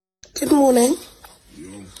Good morning. Yo.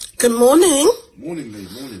 Good morning. Morning,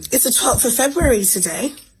 mate, morning. It's the 12th of February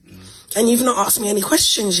today, and you've not asked me any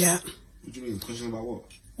questions yet. What do you mean? Question about what?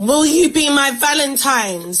 Will you be my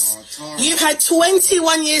Valentine's? Tara. You've had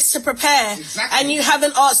 21 years to prepare, Exactly. and you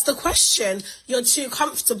haven't asked the question. You're too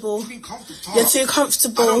comfortable. What do you mean comfortable, Tara? You're too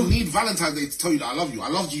comfortable. I don't need Valentine's Day to tell you that I love you. I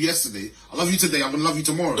loved you yesterday. I love you today. I'm going to love you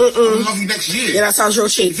tomorrow. I'm going to love you next year. Yeah, that sounds real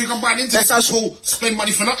cheap. You think I'm buying into That this sounds whole spend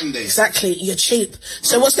money for nothing day? Exactly, you're cheap.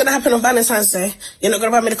 So what's going to happen on Valentine's Day? You're not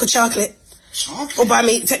going to buy me the chocolate? Chocolate? Or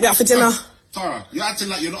take me out for dinner? Tara, you're acting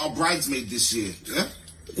like you're not a bridesmaid this year, yeah?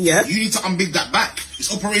 Yeah. You need to unbig that back. It's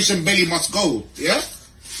Operation Belly Must Go, yeah?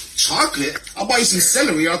 Chocolate? I'll buy you some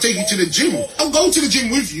celery. I'll take you to the gym. I'll go to the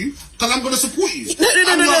gym with you because I'm going to support you. No.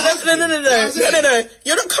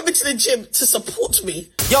 You're not coming to the gym to support me.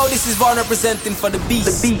 Yo, this is Vaughn representing for the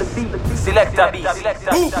beast. Selecta beast.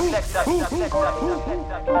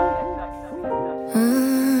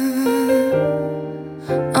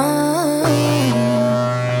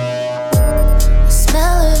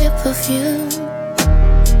 Smell of your perfume.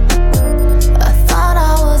 I thought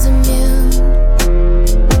I was immune.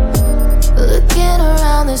 Looking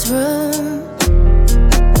around this room,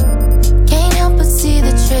 can't help but see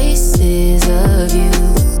the traces of you.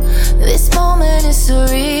 This moment is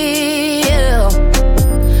surreal.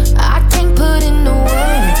 I can't put into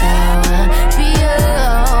words how I feel.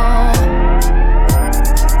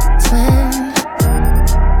 Twin,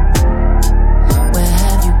 where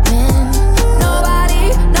have you been? Nobody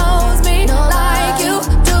knows me like you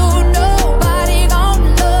do. Nobody gon'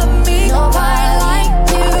 love me quite like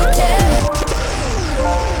you can.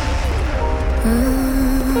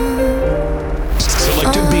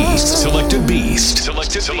 Selected beast. Selected beast.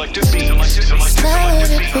 Selected beast. Smell of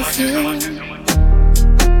your perfume.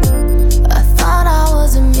 I thought I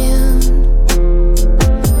was immune.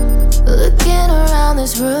 Looking around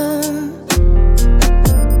this room,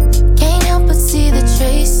 can't help but see the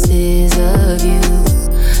traces of you.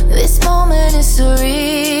 This moment is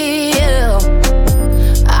surreal.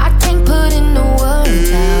 I can't put into words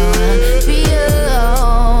how I feel.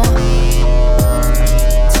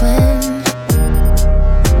 Twin,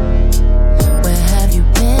 where have you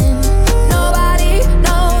been? Nobody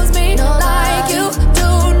knows me like you do.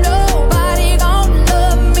 Nobody gon'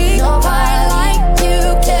 love me quite like you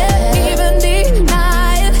can. Even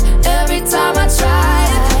deny it every time I try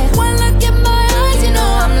it. One look in my eyes, you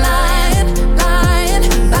know I'm lying.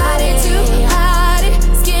 Body to body,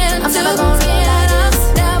 skin to skin. I'm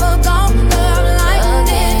never gon' love like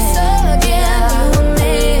this again. You were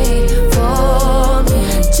made for me,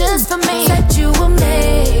 just for me. Said you were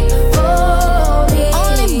made for me,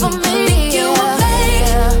 only for me. You were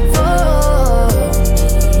made for me.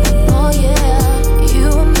 Oh yeah, you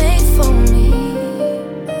were made for me.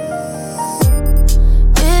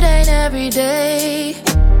 It ain't every day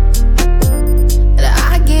that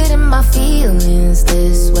I get in my feelings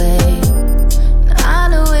this way. I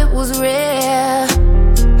knew it was rare,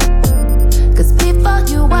 'cause before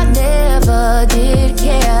you I never did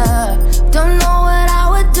care. Don't know what I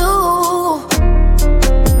would do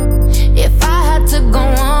if I had to go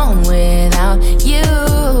on without you.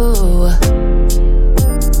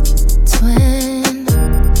 Twin,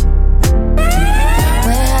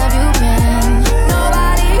 where have you been?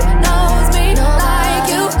 Nobody knows me like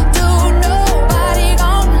you do. Nobody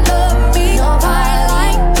gon' love me quite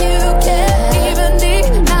like you can. Even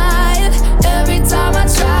deny it every time I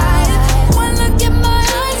try it. One look in my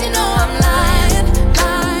eyes, you know I'm lying.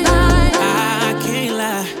 I can't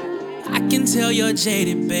lie, I can tell you're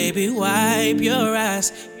jaded, baby. Wipe your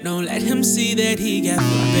eyes. Don't let him see that he got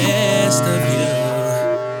the best of you.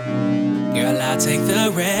 Girl, I'll take the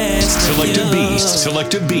rest of Selected you. beast.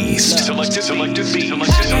 Selected beast. Selected beast.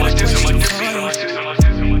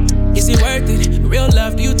 Is it worth it? Real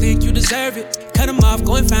love, do you think you deserve it? Cut him off,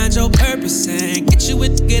 go and find your purpose and get you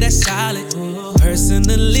with the good that's solid.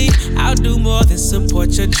 Personally, I'll do more than support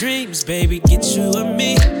your dreams, baby. Get you and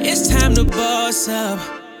me. It's time to boss up.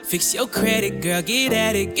 Fix your credit, girl, get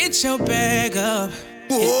at it, get your bag up.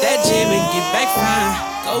 Hit that gym and get back fine.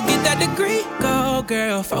 Go get that degree, go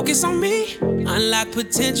girl, focus on me. Unlock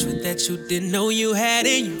potential that you didn't know you had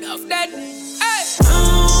in you. Love that, hey.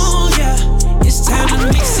 Oh yeah, it's time to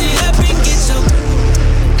mix it up and get your.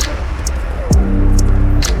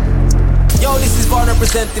 Yo, this is Vaughn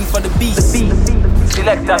representing for the beast.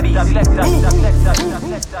 Selecta beast.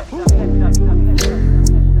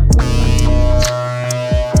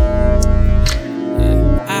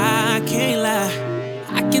 I can't lie,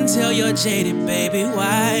 I can tell you're jaded, baby.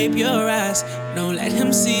 Wipe your eyes. Don't let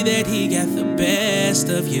him see that he got the best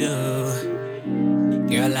of you.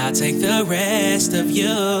 Girl, I'll take the rest of you.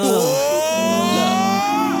 Look,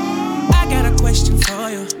 I got a question for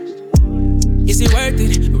you. Is it worth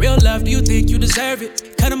it? Real love, do you think you deserve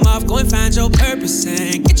it? Cut them off, go and find your purpose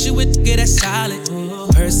and get you with the good that's solid.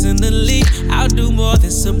 Personally, I'll do more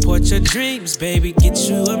than support your dreams, baby. Get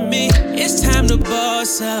you and me. It's time to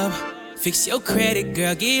boss up. Fix your credit,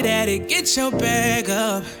 girl, get at it. Get your bag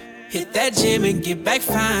up. Hit that gym and get back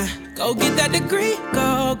fine. Go get that degree,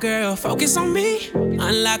 go girl, focus on me.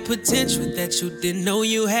 Unlock potential that you didn't know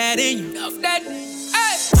you had in you. Love that,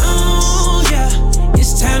 hey. Oh yeah,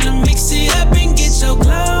 it's time to mix it up and get your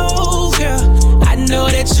glow, girl. I know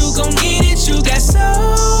that you gon' get it, you got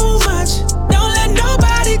so much. Don't let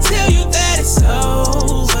nobody tell you that it's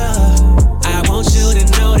over. I want you to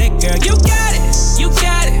know that, girl, you got it, you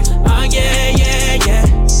got it. Oh yeah, yeah, yeah.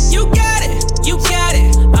 You got it, you got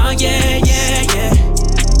it. Oh yeah, yeah, yeah.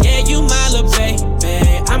 Yeah, you my little baby.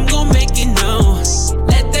 I'm gon' make it known.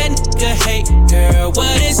 Let that nigga hate, girl.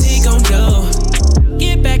 What is he gon' do?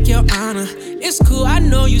 Get back your honor. It's cool, I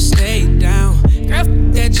know you stayed down. Girl,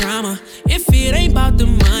 that drama. If it ain't about the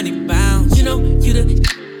money bound, you know you the.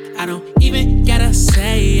 I don't even gotta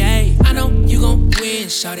say, hey. I know you gon' win,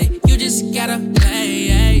 shawty. You just gotta play,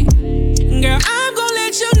 hey. Girl, I'm gon'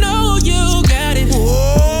 let you know you got it.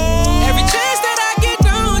 Every chance that I get,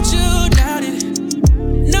 don't you doubt it.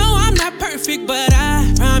 No, I'm not perfect, but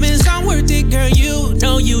I promise I'm worth it, girl. You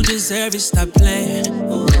know you deserve it, stop playing.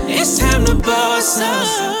 It's time to boss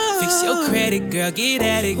up. Fix your credit, girl, get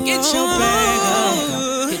at it. Get your bag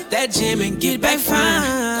up. Hit that gym and get back fine.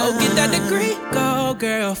 Go get that degree, go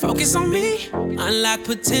girl, focus on me. Unlock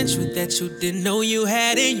potential that you didn't know you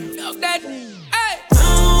had in you. Love that, hey.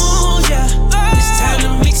 Oh yeah, it's time to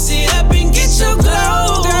mix it up and get your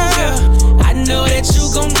glow, girl. I know that you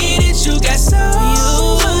gon' get it, you got so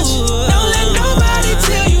much. Don't let nobody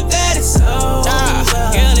tell you that it's over.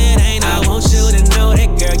 Girl, it ain't, I want you to know that,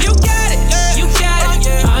 girl, you got it, you got it.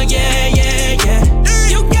 Oh yeah, yeah, yeah.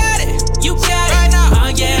 You got it, you got it. Oh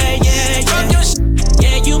yeah, yeah, yeah.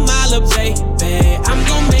 Yeah, you my little baby. I'm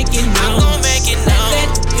gon' make it known. Let that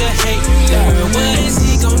nigga hate, girl. What is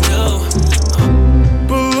he gon' do?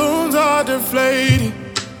 Balloons are deflating.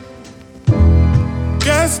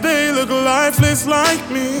 Guess they look lifeless like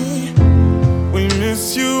me. We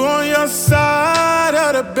miss you on your side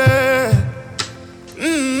of the bed.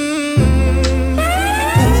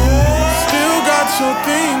 Still got your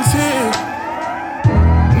things here.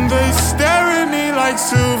 They stare at me like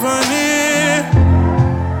souvenir.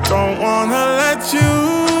 Don't wanna let you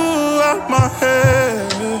out my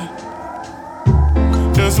head.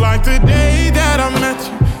 Just like the day that I met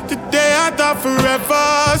you, the day I thought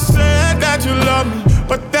forever. Said that you love me,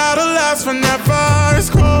 but that'll last forever. It's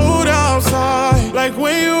cold outside, like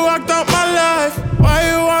when you walked out my life. Why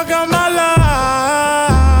you walk out my life?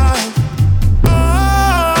 I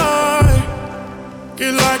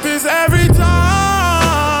get like this every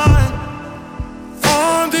time.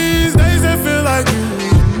 On these days that feel like you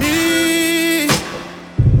and me.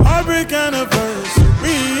 Heartbreak anniversary.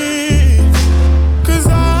 Cause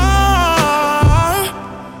I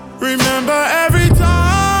remember every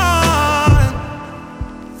time.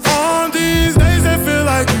 On these days that feel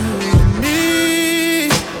like you and me.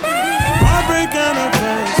 Heartbreak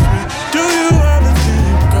anniversary. Do you ever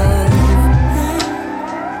think of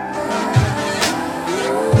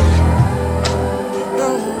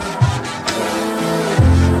no,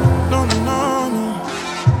 no, no, no.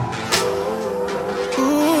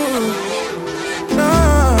 Ooh,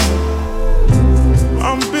 nah.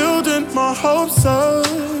 I'm building my hopes up,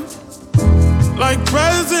 like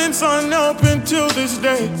presents unopened till this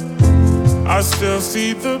day. I still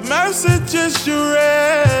see the messages you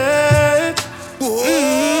read.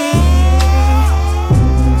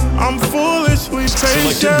 I'm foolishly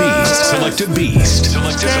patient. Selected Beast.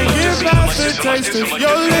 Selected Beast. Can't get past the taste of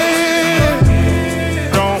your lips.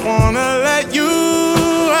 Don't wanna let you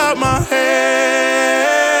out my head.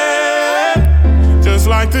 Just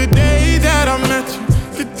like the day that I met you,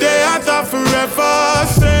 the day I thought forever.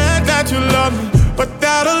 Said that you love me, but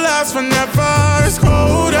that'll last forever. It's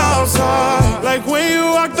cold outside, like when you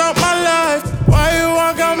walked out my life. Why you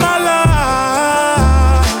walk out my life?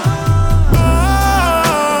 I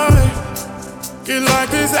get like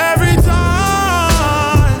this every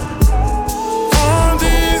time. On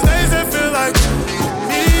these days that feel like you and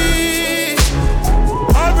me.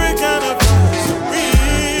 Heartbreak anniversary.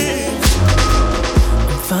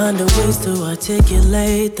 Finding ways to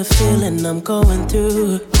articulate the feeling I'm going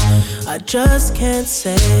through. I just can't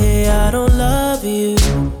say I don't love you,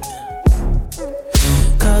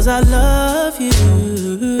 'cause I love you.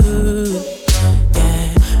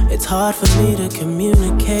 Yeah, it's hard for me to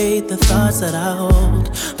communicate the thoughts that I hold.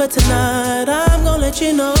 But tonight I'm gonna let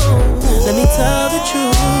you know. Let me tell the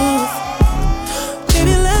truth.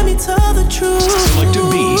 Baby, let me tell the truth. Selected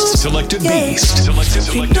beast, selected beast, selected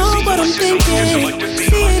You know what I'm thinking.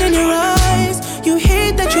 See it in your eyes. You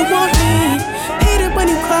hate that you want me. Hate it when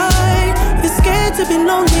you cry. You're scared to be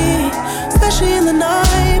lonely, especially in the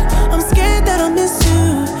night. I'm scared that I'll miss you.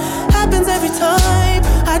 Happens every time.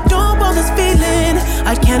 I don't want this feeling.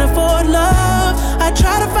 I can't afford love. I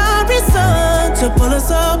try to find reason to pull us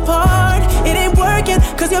apart. It ain't working,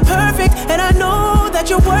 cause you're perfect, and I know that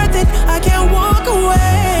you're worth it. I can't walk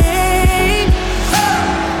away.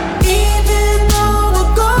 Even though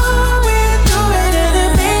we're going through it and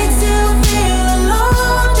it makes you feel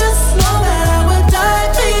alone, just know that I would die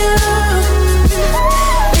for you.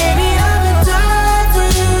 Baby, I would die for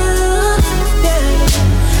you. Yeah.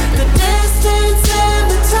 The distance and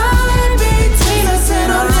the time between us, and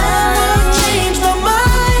I'll never change my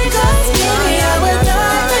mind. Cause baby, I would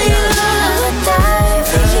die for you. I would die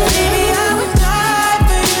for you. Baby, I would die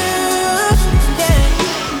for you. Yeah.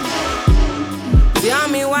 Tell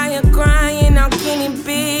me why you're crying, how can it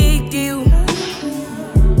be you?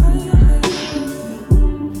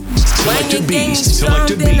 Selected beast,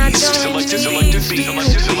 selected beast, selected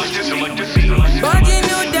beast. But you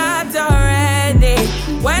knew that already.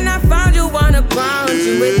 When I found you on the ground,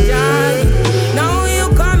 you were dying. Now you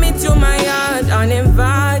come into my yard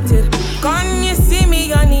uninvited. Can you see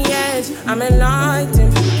me on the edge? I'm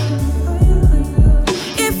enlightened.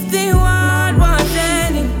 If the world was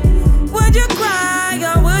ending, would you cry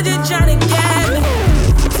or would you try to get me?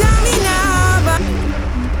 Tell me now, but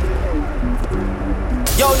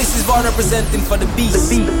Yo, this is Vaughn representing for the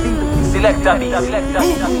beast. Selecta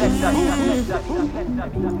beast.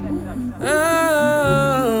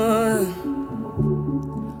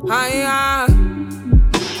 Higher,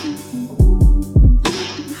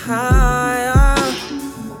 higher,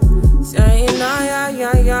 saying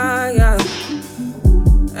yeah.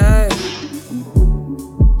 Hey.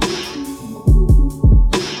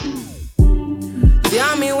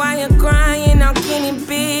 Tell me why you're crying, how can it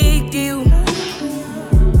be you?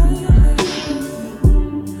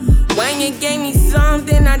 When you gave me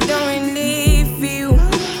something I don't really feel,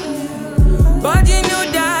 but you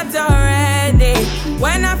knew that already.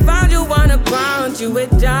 When I found you on the ground, you were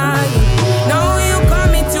dying. Now you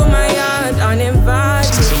come into my yard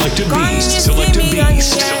uninvited. Selected beast, selected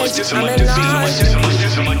beast, selected beast.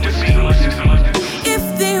 If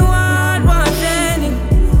the world was ending,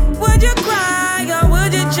 would you cry or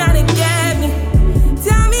would you try to get me?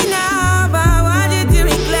 Tell me now, but I want you to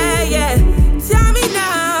be clear, yeah. Tell me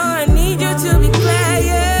now, I need you to be clear,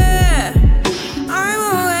 yeah. I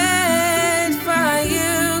will wait for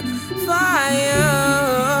you, for you.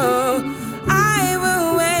 I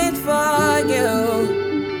will wait for you.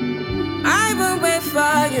 I will wait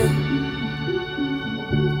for you.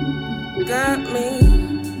 Got me.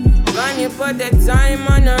 Can you put the time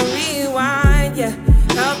on a rewind, yeah?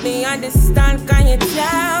 Help me understand, can you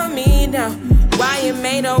tell me now why you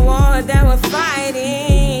made a war that we're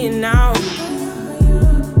fighting now?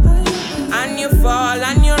 And you fall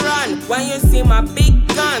and you run when you see my big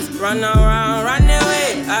guns. Run around, run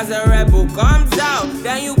away as a rebel comes out.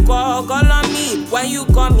 Then you call on me. When you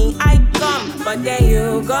call me, I come. But then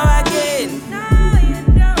you go again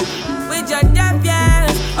with your deaf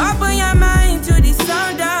ears. Open your mind to the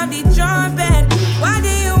sound of the trumpet. What do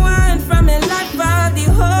you want from a life of the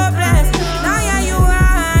hopeless? Now yeah, you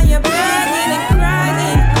are, you're begging and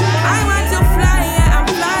crying. I want to fly, yeah, I'm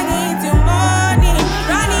flying to morning.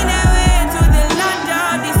 Running away to the land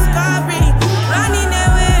of discovery. Running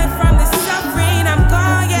away from the suffering, I'm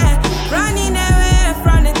gone, yeah. Running away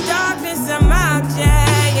from the darkness, I'm out,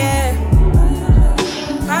 yeah.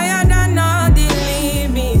 Higher than all the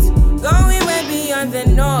limits, going way beyond the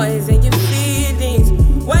noise and your feelings.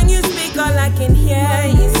 When you speak, all I can hear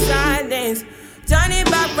is silence. Turn it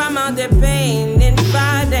back from all the pain and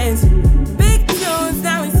violence. Big tunes,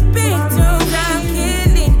 now we speak tunes, I'm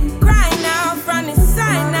killing. Cry now from the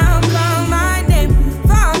side, now call my name.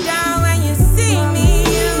 Fall down when you see me,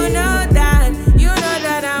 you know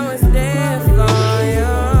that I was there for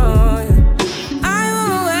you. I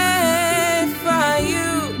will wait for you,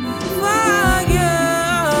 for you.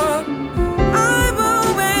 I will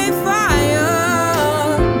wait for you.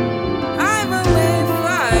 I will wait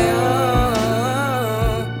for you.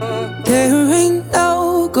 There ain't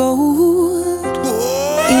no gold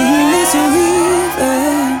in this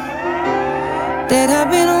river that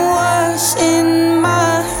I've been washing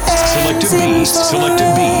my hands Selected in beast, for.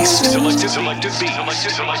 selected beast, selected beast,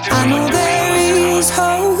 I know there is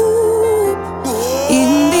hope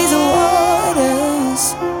in these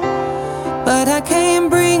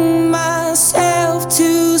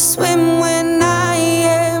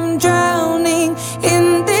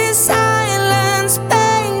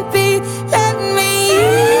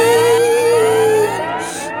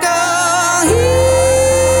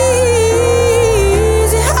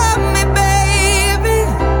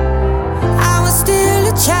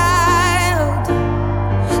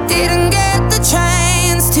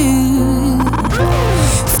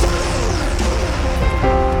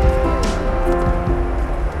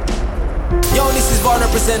Varn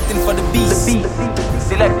representing for the beast.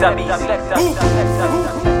 Selecta beast.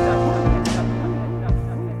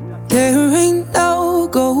 There ain't no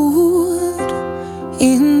gold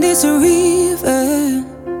in this river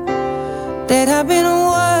that I've been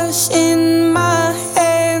washing my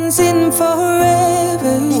hands in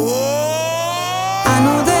forever. I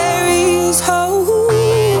know there is hope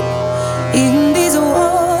in these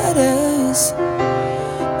waters,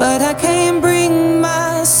 but I can't bring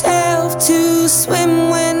myself to swim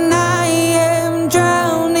when I am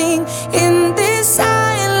drowning in this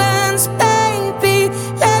silence. Baby,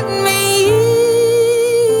 let me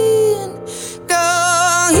in. Go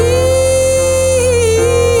easy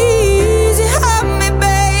on me,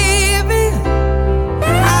 baby.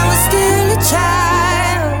 I was still a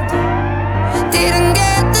child, didn't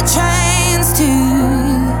get the chance to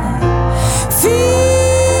feel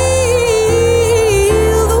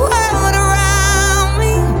the world around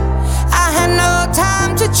me. I had no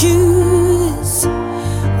time to choose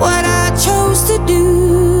what I chose to do.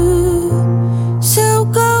 So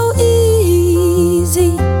go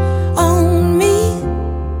easy on me.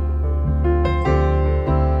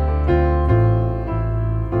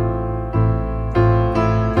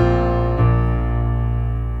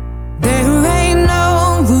 There ain't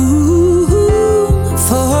no room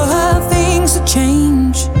for things to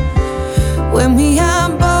change when we are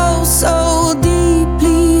both so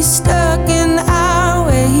deeply stuck in our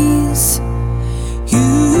ways.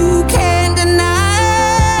 You can't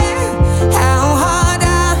deny how hard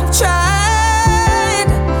I've tried.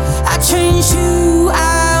 I changed who I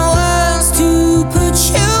was to put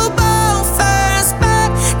you both first, but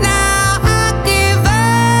now I give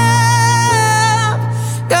up.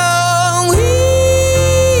 Go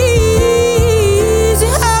easy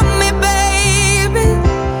on me, baby.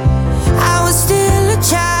 I was still a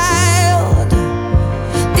child,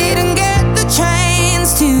 didn't get the chance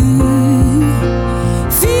to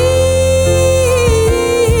feel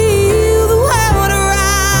the world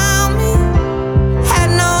around me. Had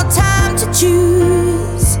no time to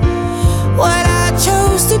choose what I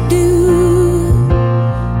chose to do.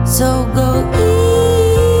 So go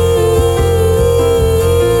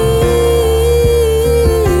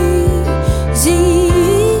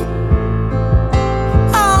easy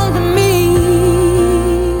on me.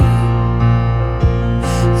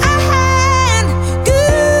 I had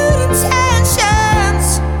good intentions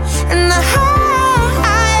and the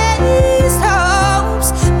highest hopes,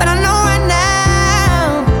 but I know right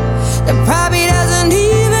now that probably doesn't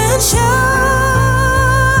even show.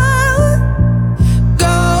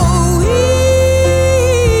 Go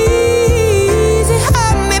easy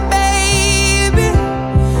on me, baby.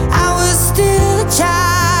 I was still a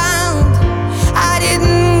child, I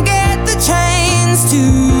didn't get the chance to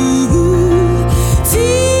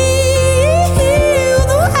feel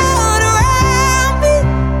the world around me.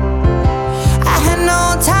 I had no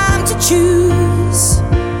time to choose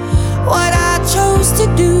what I chose to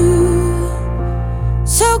do.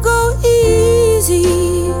 So go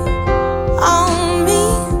easy on me.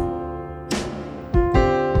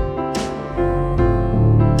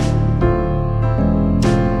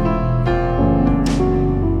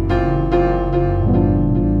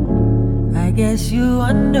 I guess you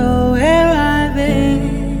wonder where I've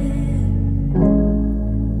been.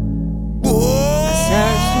 I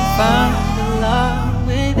searched to find the love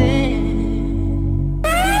within.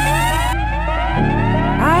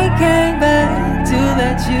 I came back to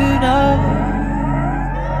let you know,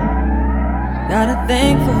 got a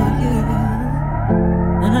thing for you,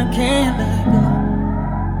 and I can't let go.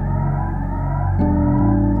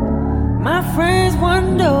 My friends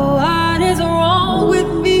wonder what is wrong with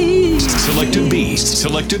me. Selected beast.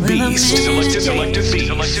 Selected beast. Selected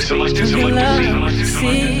beast. Selected beast.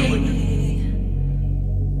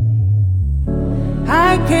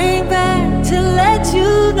 I came back to let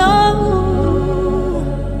you know,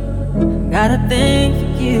 got a thing for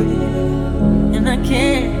you, and I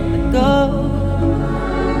can't let go.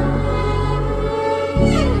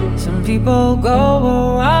 Some people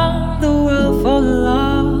go around the world for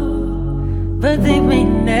love, but they may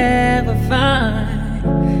never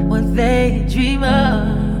find what they dream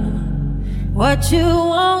of. What you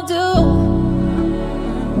won't do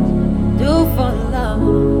for love.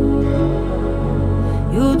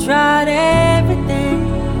 You tried everything,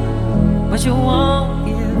 but you won't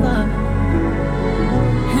give up.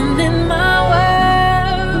 And in my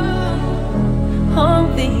world,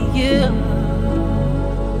 only you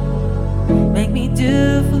make me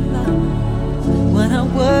do for love what I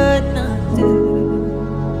would not do.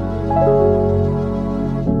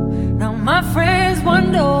 Now my friends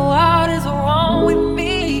wonder what is wrong with me.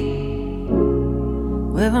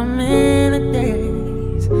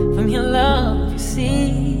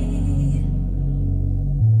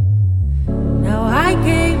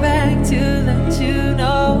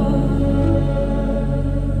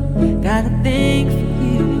 everything for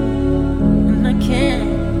you, and I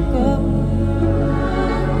can't go.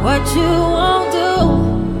 What you won't do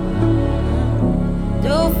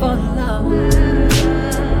for love.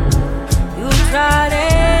 You tried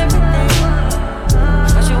everything,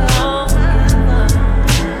 but you won't give up.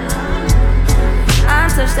 I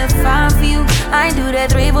touched that fire for you. I do that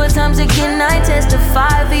 3-4 times again. I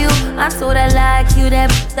testify for you. I told I like you,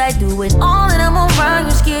 that I do it all and I'm around.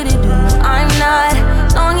 You scared to do. I'm not.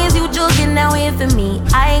 Long as you joking now here for me,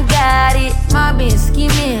 I ain't got it. My been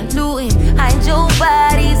scheming, looting, hide your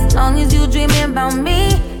bodies. Long as you dreaming about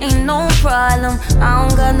me, ain't no problem. I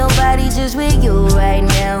don't got nobody just with you right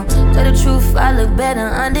now. Tell the truth, I look better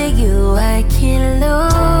under you. I can't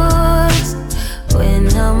lose when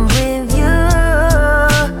I'm with you.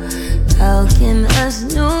 How can us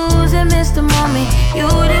lose and miss the moment? You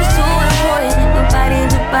just too important.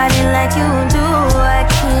 Nobody like you do. I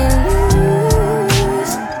can't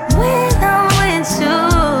lose when I'm with you.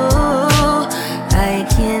 I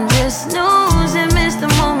can't just lose and miss the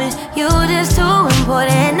moment. You just too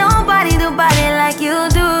important. Nobody like you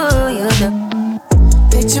do. You're the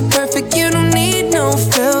picture perfect, you don't need no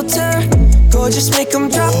filter. Gorgeous, make them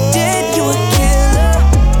drop dead, you a killer.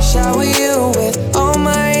 Shower you with all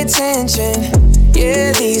my attention.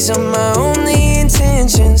 Yeah, these are my only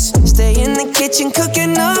intentions. Stay in the kitchen,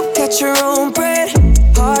 cooking up, cut your own bread.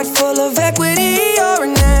 Heart full of equity, you're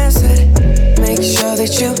an asset. Make sure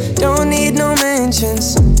that you don't need no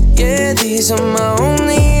mentions. Yeah, these are my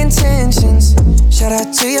only intentions. Shout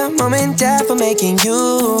out to your mom and dad for making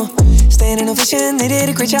you. Standing ovation, they did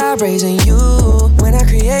a great job raising you. When I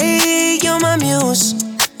create, you're my muse.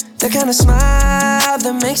 The kind of smile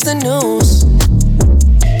that makes the news.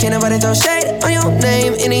 Can't nobody throw shade on your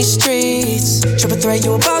name in these streets. Triple threat,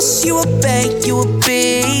 you a boss, you a bank, you a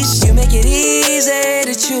beast. You make it easy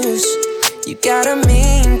to choose. You got a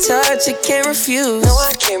mean touch, I can't refuse. No,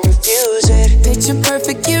 I can't refuse it. Picture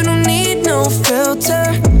perfect, you don't need no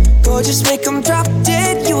filter. Gorgeous, make them drop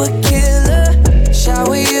dead, you a killer.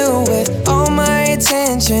 Shower you with all my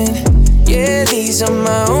attention. Yeah, these are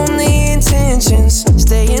my only intentions.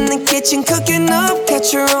 Stay in the kitchen, cooking up,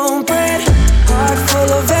 cut your own bread. Heart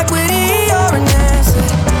full of equity, you're an asset.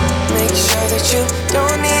 Make sure that you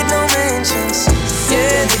don't need no mentions.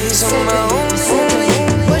 Yeah, these are my only.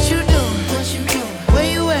 What you doing? Where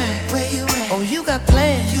you at? Oh, you got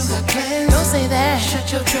plans. Don't say that. Shut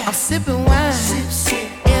your trap. I'm sipping wine.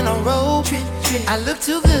 In a robe. I look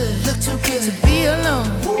too good to be alone.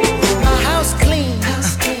 My house clean.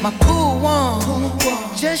 My pool warm.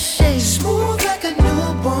 Just shake. Smooth like a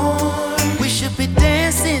newborn. We should be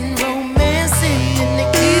dancing, romancing in the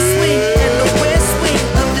east wing and the west wing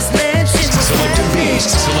of this mansion. Selecta Beast,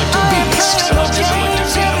 Selecta Beast, Selecta Beast.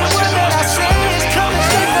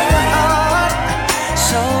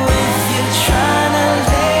 So if you're trying to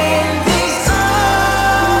lay in these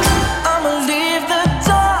arms, I'ma leave the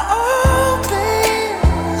door open.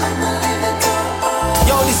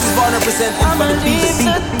 Yo, this is Vaughn representing for the beast. Leave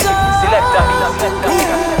the door Selecta.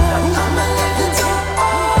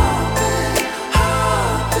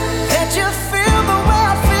 That you feel the way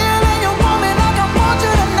I feel and you want me like I want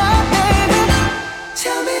you tonight, baby.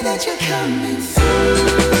 Tell me that you're coming through.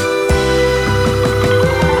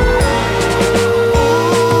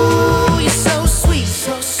 Ooh, you're so sweet,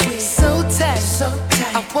 so tight.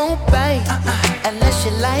 I won't bite unless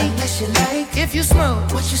you like. If you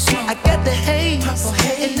smoke, what you smoke? I got the haze.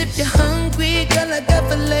 And if you're hungry, girl, I got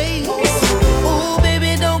fillets. Ooh,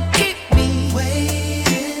 baby, don't keep me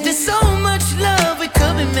waiting. There's so much love we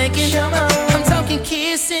could be making. I'm talking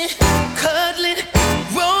kissing, cuddling,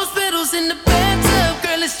 rose petals in the bathtub.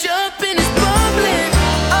 Girl, it's jumping, it's bubbling.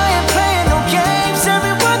 I ain't playing no games.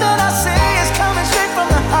 Every word that I say is coming straight from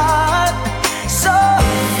the heart. So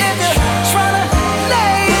if you're trying to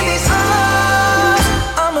lay in these arms,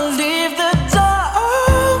 I'ma leave the door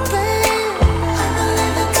open.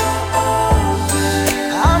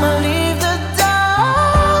 I'ma leave the door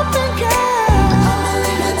open, girl.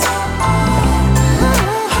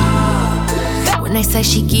 When they say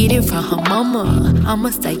she get it from her mama, I'ma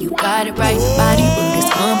say you got it right. Body rude is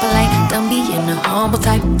unpolite, don't be in the humble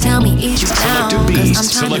type. Tell me, is you down? Cause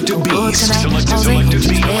I'm trying to go good tonight. Jose, you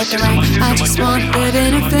just left the right. I just wanna live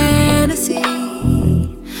in a fantasy.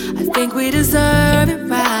 I think we deserve it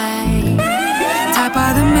right. Type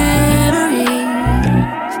of the memories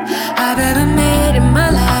I've ever made in my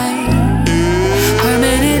life.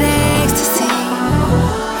 Permanent ecstasy.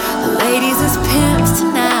 The ladies is pimps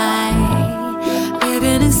tonight,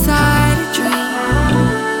 living inside a dream.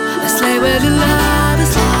 Let's slay where the love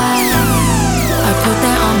is like. I put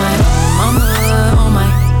that on my mama, on my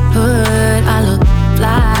hood. I look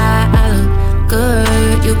fly, I look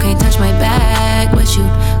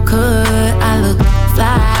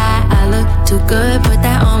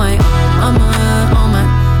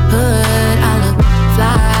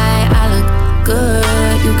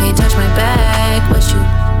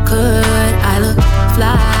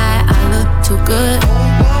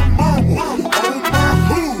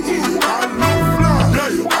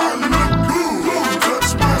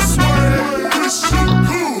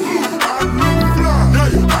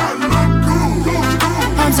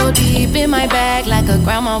so deep in my bag, like a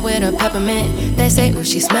grandma with a peppermint. They say, oh,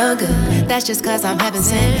 she smell good. That's just cause I'm heaven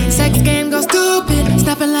sent. Sex game goes stupid,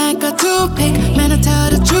 snapping like a toothpick. Man, I tell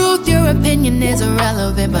the truth, your opinion is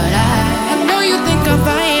irrelevant. But I know you think I'm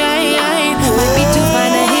fine. Might be too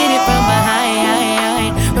fine to hit it from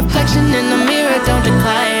behind. Reflection in the mirror, don't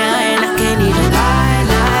decline. I can't even lie.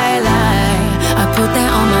 I put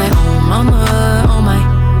that on my mama, on my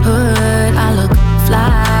hood. I look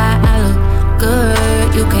fly, I look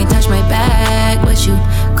good. You can't touch my bag, but you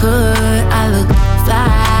could. I look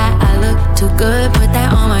fly, I look too good. Put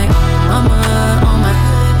that on my mama, on my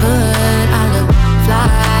hood. I look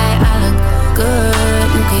fly, I look good.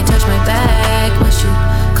 You can't touch my bag, but you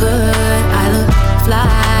could. I look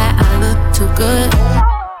fly, I look too good.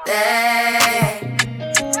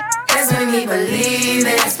 That's made me believe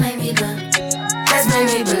it. That's made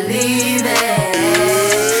me believe it.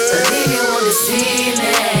 Believe you won't deceive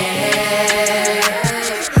me.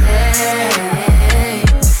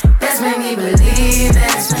 That's made me believe it.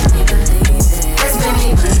 That's made me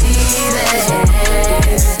believe it.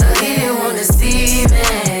 Believe you won't deceive me.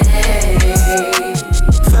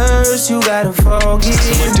 First you gotta forgive.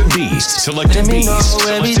 Selecta Beast. Selecta Let me know Beast.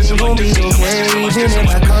 everything gon' be okay. Even if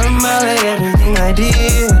I come out like everything I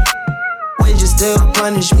did, would you still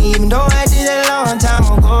punish me even though I did it a long time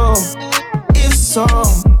ago? If so,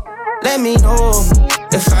 let me know.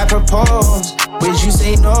 If I propose, would you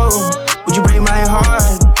say no? Would you break my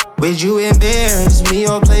heart? Would you embarrass me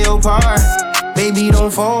or play your part? Baby,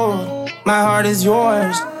 don't fold, my heart is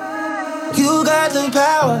yours. You got the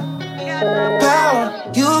power,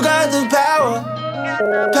 you got the power.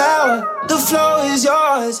 The flow is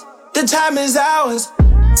yours, the time is ours.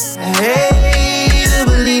 Hey, to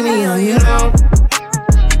believe me or you don't.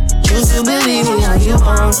 Choose to believe me or you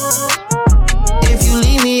won't. If you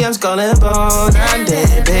leave me, I'm skull and bone. I'm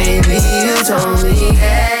dead, baby, you told me.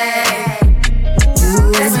 Hey,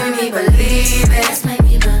 that's made me believe it. That's made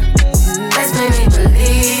me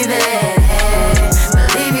believe it.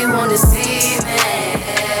 Believe you won't deceive me.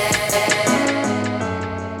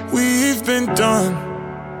 We've been done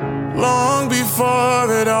long before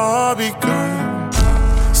it all begun.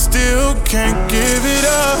 Still can't give it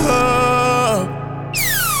up.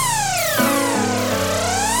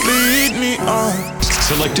 Lead me on.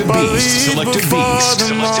 Selecta Beast. Selecta Beast.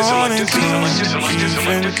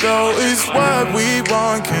 Even though it's what we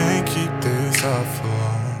want, can't keep this up for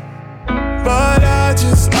long. But I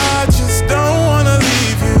just don't wanna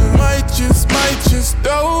leave you. Might just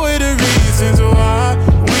throw away the reasons why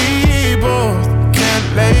we both can't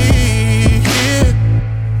lay here.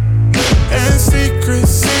 And secret,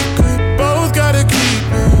 both gotta keep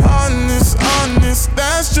it honest.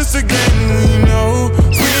 That's just a game we know.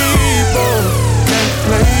 We both can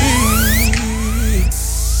play.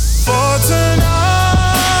 For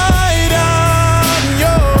tonight I'm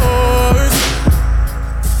yours.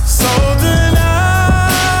 So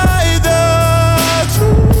deny the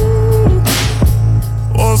truth,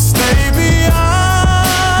 or stay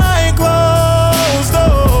behind closed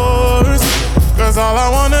doors. 'Cause all I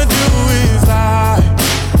wanna do is lie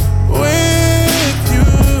with you.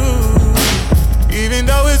 Even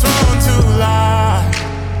though it's wrong to lie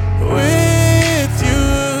with you.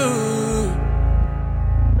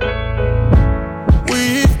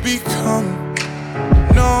 We've become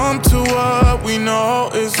numb to what we know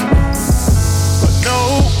is wrong, but no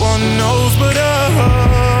one knows but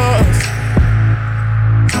us.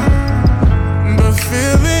 The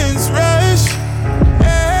feelings rush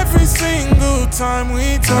every single time we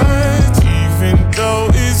touch. Even though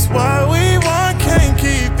it's what we want, can't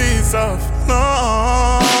keep this up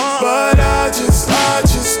long. But I just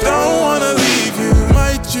don't wanna leave you.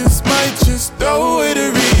 Might just throw away the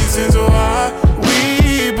reasons why we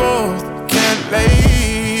both can't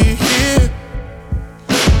lay here.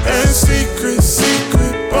 And secret,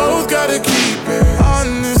 both gotta keep it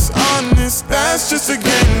honest. That's just a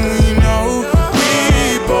game we know. We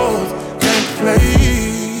both can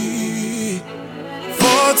play.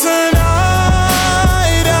 For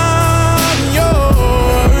tonight I'm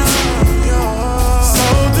yours. So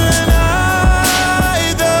deny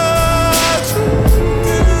the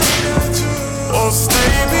truth, or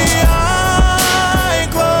stay behind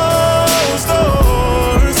closed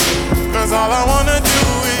doors. 'Cause all I wanna do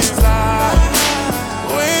is lie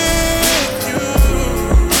with you.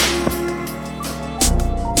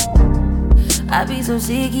 I be so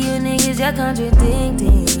sick of you niggas, y'all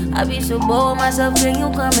contradicting. I be so bored myself, can you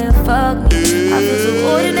come and fuck me? I feel so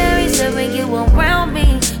ordinary, so when you around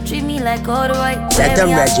me, treat me like all the right. Let them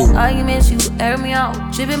Reggie. Arguments, you air me out.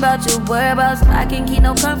 Tripping about your whereabouts. I can't keep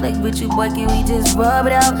no conflict with you, boy. Can we just rub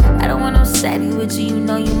it out? I don't want no steady with you. You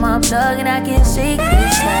know you my plug, and I can't shake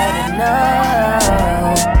this head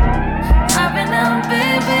enough. I've been out,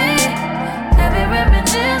 baby. Heavy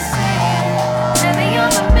reminiscing. Heavy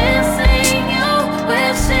on the missing. You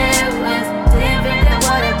wish it was different than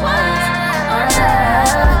what it was.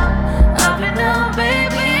 I've been out,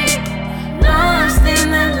 baby. Lost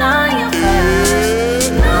in the line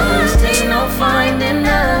first. Lost, ain't no finding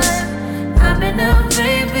us. I've been out,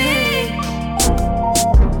 baby.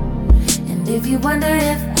 And if you wonder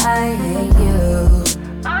if I hate you,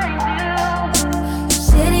 I do.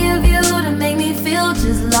 Shitty of you to make me feel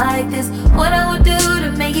just like this. What I would do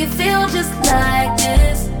to make you feel just like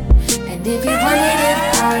this. And if you wondered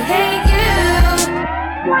if I hate you,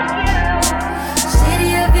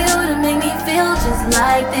 shitty of you to make me feel just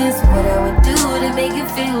like this. What I would do to make you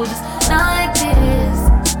feel just like this.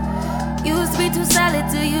 Used to be too solid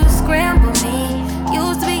till you scramble me.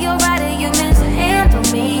 Used to be your rider, you meant to handle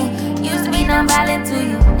me. Used to be non-violent till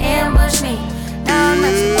you ambush me. Now I'm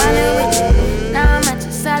at your wallet with you. Now I'm at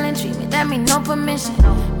your silent treatment. That mean no permission.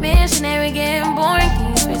 Missionary getting boring,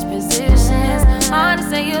 can you switch positions? Hard to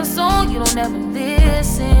say your soul, you don't ever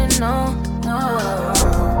listen, no, no.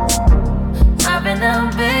 I've been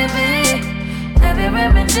out, baby. Heavy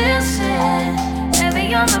reminiscing.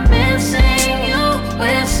 Heavy on the missing. You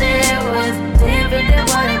wish it was different than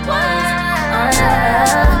what it was.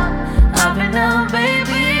 I've been out,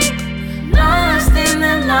 baby. Lost in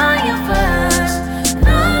the line first.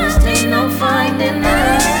 Lost, ain't no finding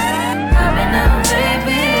us. I've been out,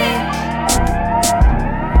 baby.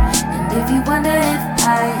 And if you wonder if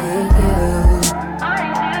I hate you, I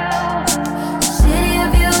do. Shitty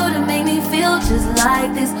of you to make me feel just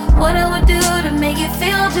like this. What I would do to make you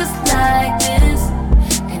feel just like this.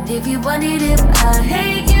 And if you wondered if I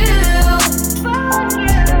hate you, fuck you.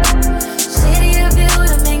 Shitty of you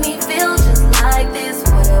to make me feel just like this.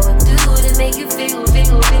 What I would do to make you feel.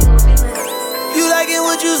 You like it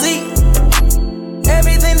what you see.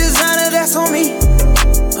 Everything designer, that's on me.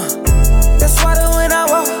 That's why when I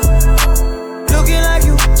walk, looking like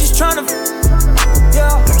you, just tryna.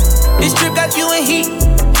 Yeah, this trip got you in heat.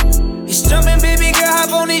 It's jumping, baby girl,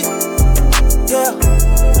 hop on it. Yeah,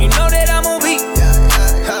 you know that I'm on beat.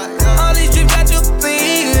 All these trips got you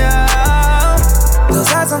clean.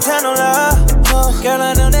 Cause I some kind of love. Girl,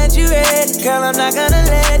 I know that you ready. Girl, I'm not gonna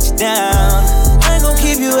let you down. I ain't gon'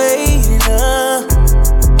 keep you waiting up.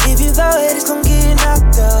 If you thought it's gon' get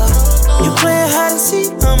knocked up, you playin' hide and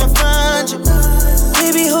seek, I'ma find you.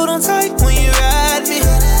 Baby, hold on tight when you ride me.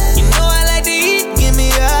 You know I like to eat, give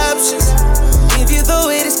me options. If you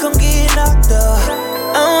thought it's gon' get knocked up,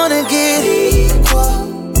 I wanna get equal.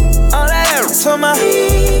 All that ass for my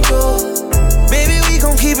ego. Baby, we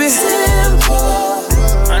gon' keep it simple.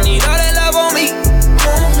 I need all that love on me.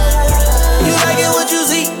 You like it what you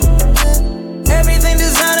see. Everything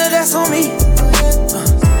designer, that's on me.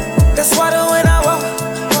 That's why when I walk,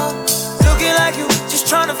 looking like you, just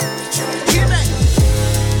tryna.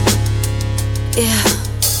 Yeah,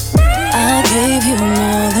 I gave you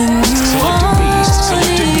more than you wanted.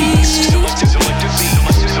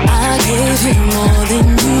 I gave you more than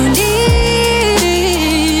you need.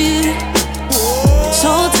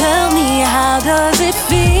 So tell me, how does it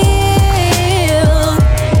feel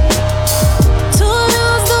to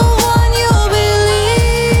lose the one you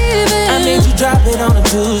believe in? I made you drop it on a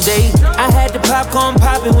Tuesday. I had the popcorn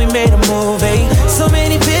poppin', we made a movie. So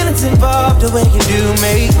many feelings involved, the way you do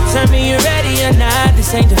me. Tell me you're ready or not,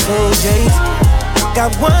 this ain't the full chase.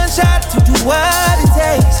 Got one shot to do what it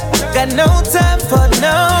takes. Got no time for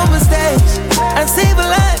no mistakes. I save a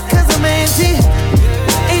lot cause I'm empty.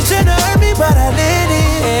 Ain't tryna hurt me but I let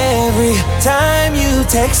it. Every time you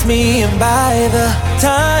text me and by the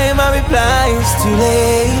time I reply it's too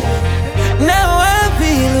late. Now I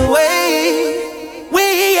feel away.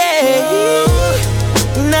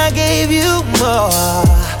 And I gave you more.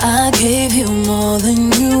 I gave you more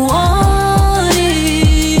than you wanted.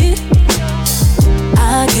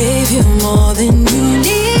 I gave you more than you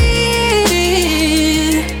needed.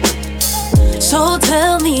 So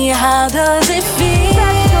tell me, how does it feel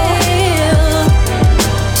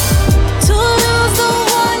to lose the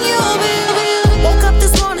one you believe? Woke up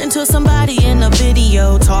this morning to somebody in a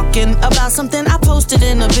video talking about something I posted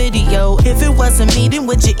in a video. If it wasn't me, then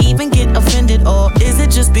would you even get offended? Or is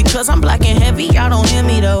it just because I'm black and heavy, y'all don't hear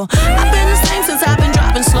me though? I've been the same since I've been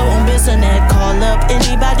driving slow on Bissonnet. Call up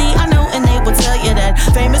anybody I know and they will tell you that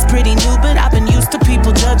fame is pretty new, but I've been used to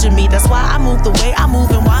people judging me. That's why I move the way I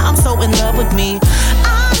move and why I'm so in love with me.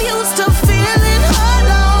 I'm used to feeling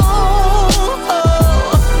alone.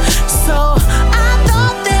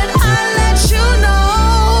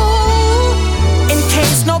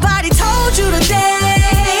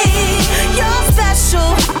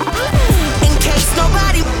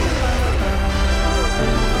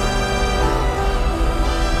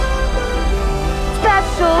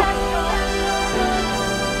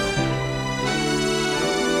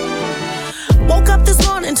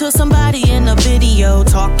 to somebody in a video,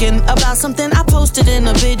 talking about something I posted in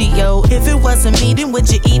a video. If it wasn't me, then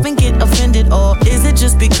would you even get offended? Or is it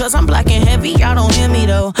just because I'm black and heavy, y'all don't hear me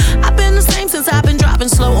though? I've been the same since I've been dropping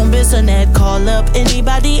slow on Bisonet. Call up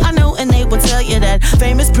anybody I know and they will tell you that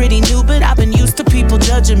fame is pretty new, but I've been used to people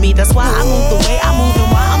judging me. That's why I move the way I move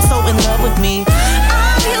and why I'm so in love with me.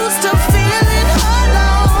 I'm used to feeling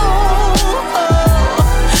alone,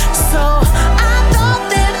 so I thought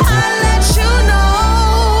that I'd let you know.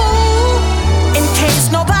 In case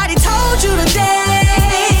nobody told you today,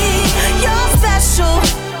 you're special.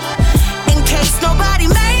 In case nobody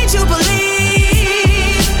made you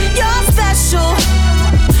believe you're special.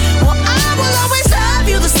 Well, I will always love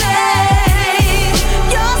you the same.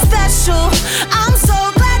 You're special. I'm so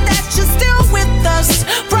glad that you're still with us.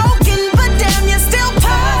 Broken, but damn, you're still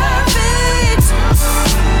perfect.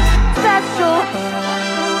 Special.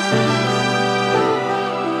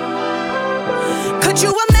 Could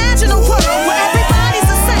you imagine a world where everybody's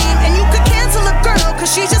the same and you could cancel a girl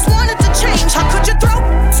cause she just wanted to change? How could you throw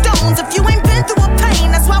stones if you ain't been through a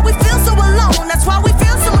pain? That's why we feel so alone. That's why we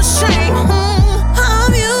feel so ashamed.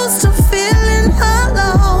 I'm used to feeling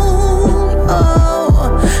alone,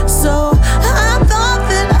 so I thought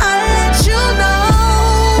that I'd let you know.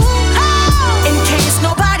 In case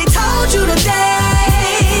nobody told you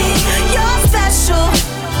today, you're special.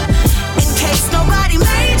 In case nobody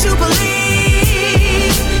made you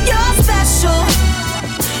believe you're special.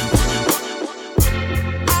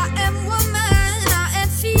 I am woman, I am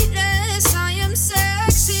fearless, I am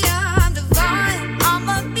sexy, I'm divine. I'm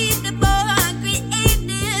unbeatable, I'm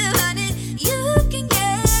creative, honey, you can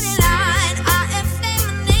get in line. I am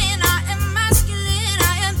feminine, I am masculine, I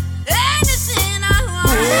am anything I want.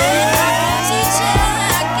 I can teach you,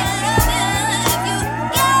 I can love you if you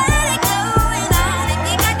got it going on. If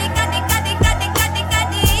you got it, got it, got it, got it, got it, got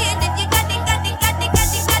it. If you got it, got it, got it, got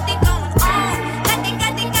it, got it going on. Got it,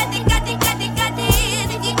 got it, got it, got it, got it, got it.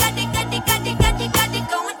 If you got it, got it, got it, got it, got it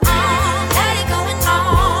going on. Got it going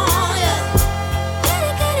on, yeah. Got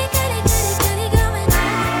it, got it, got it, got it, got it going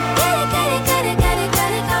on. Got it, got it, got it, got it,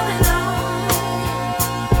 got it going on.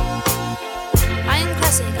 I'm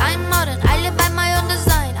classic, I'm modern, I live by my own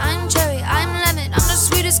design. I'm cherry, I'm lemon, I'm the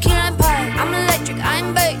sweetest key lime pie. I'm electric,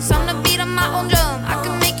 I'm bass, I'm the beat of my own drum. I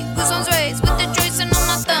can make you goosebumps raise with the joysticks on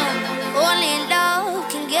my thumb. Only love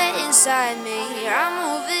can get inside me. I'm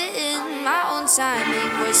moving in my own timing.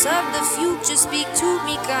 Voice of the future, speak to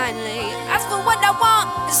me kindly. Ask for what I want,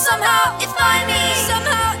 and somehow it find me.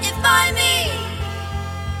 Somehow it find me.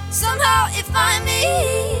 Somehow it find me.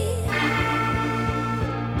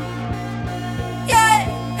 Yeah,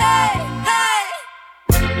 hey, hey.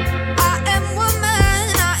 I am woman,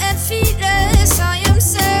 I am fearless, I am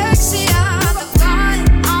sexy, I'm divine.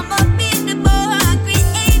 I'm unbeatable, I'm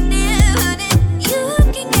creative, honey, you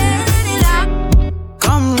can get it out.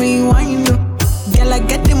 Come rewind, oh. Girl, I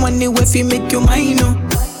get the money if you make you mine, oh.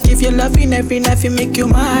 Give you loving every night, you make you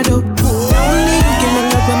mad, oh. Now only you give me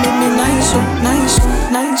love and make me nice, oh, nice, oh,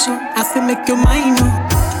 nice, oh. I feel make you mine, oh.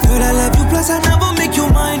 Girl, I love you, plus I never make you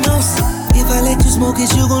minus. If I let you smoke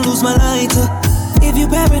it, you gon' lose my lighter. If you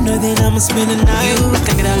paranoid, then I'ma spend the night. You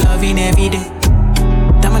can get a loving every day.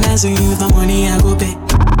 Diamond dance with you, the money I go pay.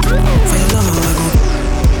 For your love, I go.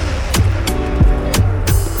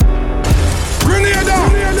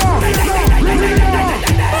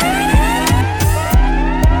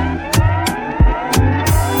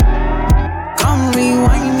 Come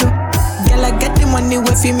rewind, oh. Girl, I get the money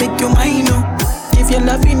if you make you mine, oh. Give you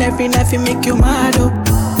loving every night, you make you mad, oh.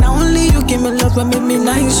 Now only you give me love and make me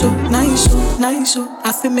nice, oh, nice, oh, nice, oh.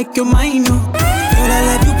 I feel make you mine, oh. Girl, I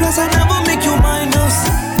love you, plus I never make you minus.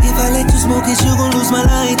 If I let you smoke it, you gon' lose my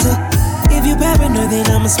lighter. If you paranoid, then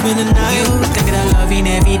I'ma spend the night. You can get a loving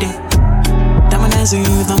every day. Diamond dance with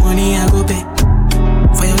you, the money I go pay.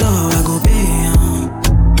 For your love, I go pay,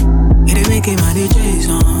 it ain't making my DJs,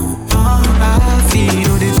 I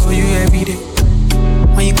feel they for you every day.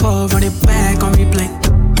 When you call, run it back on replay.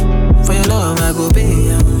 For your love, I go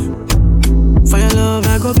pay, for your love,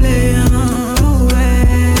 I go play,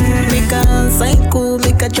 Make a psycho,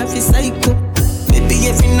 make a traffic psycho. Baby,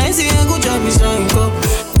 every night you go drive me psycho.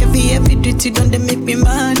 Every duty done, they make me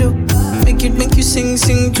mad, oh. Make you sing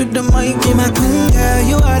to the mic. Yeah, my queen girl,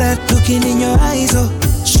 you are that looking in your eyes, oh.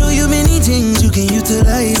 Show you many things you can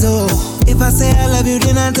utilize, oh. If I say I love you,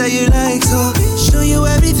 then I tell you like so. Show you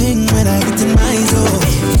everything when I get in my zone.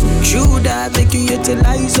 True that make you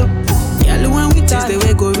utilize, oh. Girl, when we taste the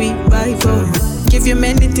way go revive, oh. Give you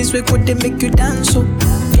many things we could they make you dance, oh.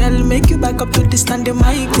 Girl, make you back up to the standing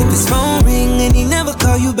mic. If his phone ring and he never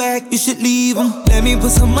call you back, you should leave him. Let me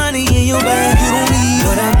put some money in your bag. You don't need.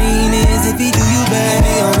 What I mean is, if he do you bad,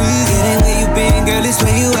 they on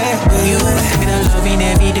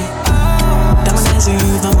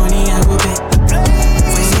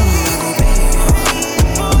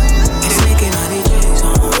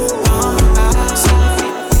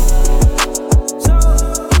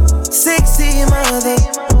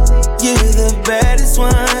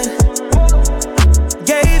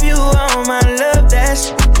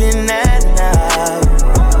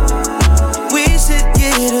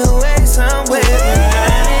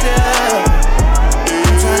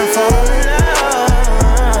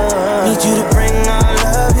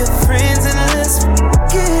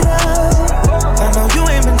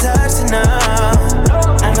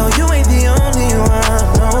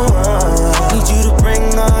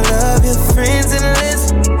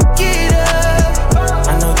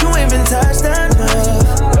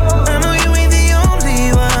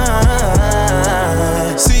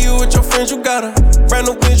brand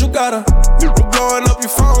new bitch, you got her. Blowing up your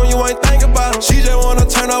phone, you ain't thinking about her. She just wanna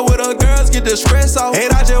turn up with her girls, get the stress off.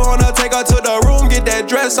 And I just wanna take her to the room, get that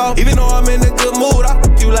dress off. Even though I'm in a good mood, I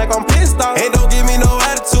fuck you like I'm pissed off. And don't give me no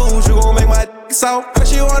attitude, you gon' make my dick soft. Her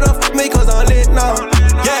she wanna fuck me cause I'm lit now.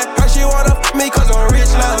 Yeah, her she wanna fuck me cause I'm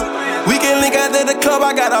rich now. We can link after the club,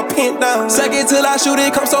 I got her pinned down. Second till I shoot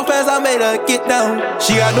it, come so fast, I made her get down.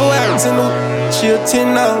 She got no ass in new, she a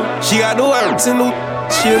 10 now. She got no ass in new,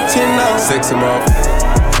 she a 10 now. Sexy motherfucker.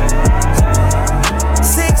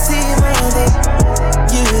 Sexy mother,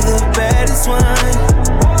 you're the baddest one.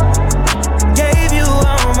 Gave you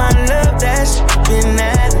all my love, that shit been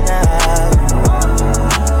at now.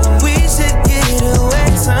 We should get away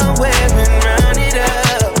somewhere and round it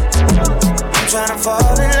up. I'm tryna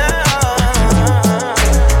fall in love.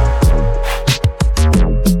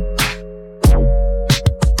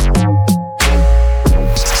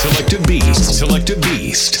 Selected Beast. Selected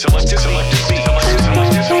Beast. Selected Beast.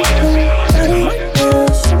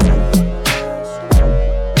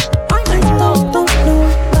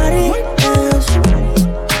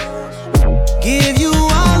 Give you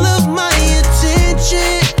all of my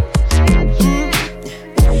attention.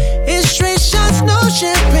 It's straight shots, no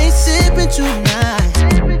champagne sipping tonight.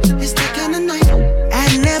 It's the kind of night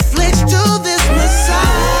at Netflix do this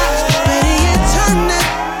massage. Better yet, turn that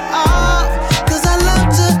off, 'cause I love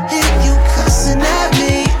to hear you cussing at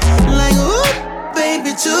me. Like, ooh,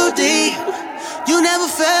 baby, too deep. You never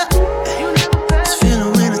felt this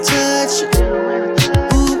feeling when I touch you.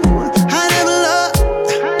 Ooh, I never loved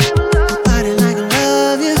nobody like I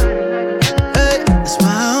love you. Hey, that's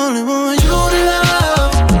why I only want you to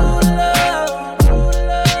love.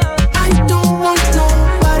 I don't want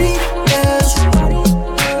nobody else. I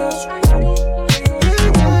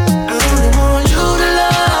only want you to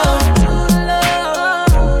love.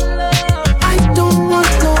 I don't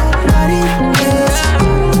want nobody else.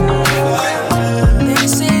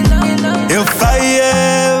 If I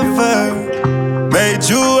ever made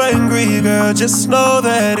you angry, girl, just know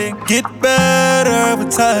that it get better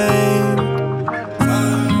with time.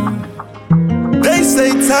 They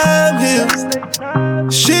say time heals.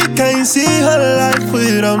 She can't see her life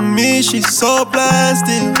without me, she's so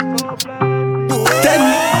blasted. Then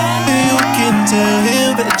you can tell him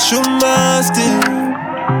that you mine still.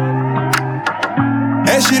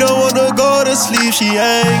 And she don't wanna go to sleep, she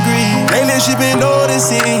angry. Lately she been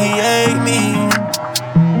noticing he ain't me.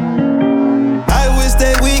 I wish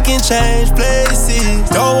that we can change places.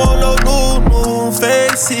 Don't want no new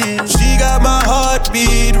faces. She got my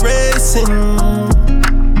heartbeat racing.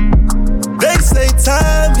 They say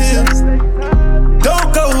time heals.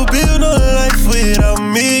 Don't go build no life without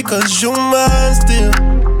me, 'cause you mine still.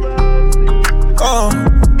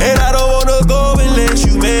 And I don't wanna go unless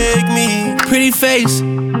you make me. Pretty face,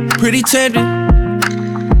 pretty tender,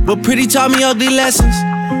 but pretty taught me ugly lessons.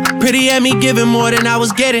 Pretty had me giving more than I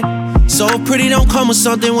was getting. So if pretty don't come with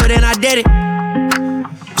something, well then I did it.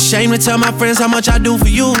 Shame to tell my friends how much I do for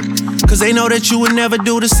you, 'cause they know that you would never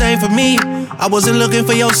do the same for me. I wasn't looking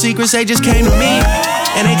for your secrets, they just came to me.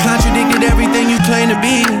 And they contradicted everything you claim to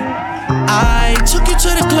be. I took you to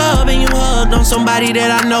the club and you hugged on somebody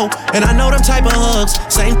that I know. And I know them type of hugs,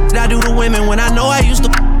 same I do to women when I know I used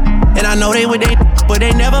to. And I know they would they, but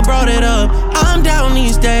they never brought it up. I'm down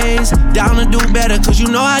these days, down to do better, 'cause you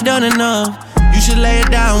know I done enough. You should lay it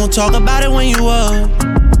down, we'll talk about it when you up.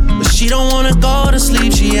 But she don't wanna go to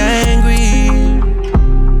sleep, she angry.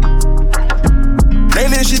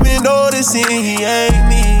 Lately she been noticing he ain't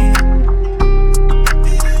me.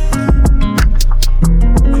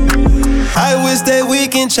 I wish that we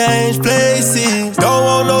can change places. Don't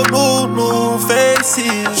want no new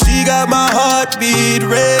faces. She got my heartbeat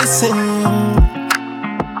racing.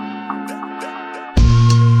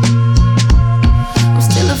 I'm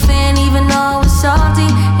still a fan even though it's salty.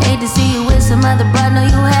 Hate to see you with some other broad, know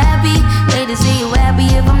you happy. Hate to see you happy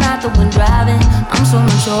if I'm not the one driving. I'm so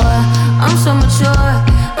mature, I'm so mature,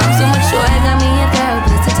 I'm so mature. It got me a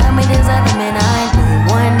therapist to tell me there's other men I ain't doing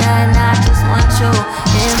one night, and I just want you.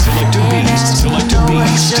 Selected Beast. Selected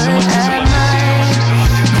Beast.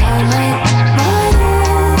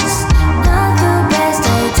 Not the best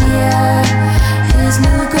idea. His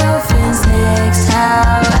new girlfriend's next.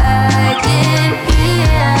 How I get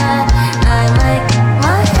here. I like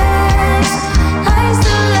my ex. I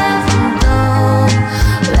still love him though.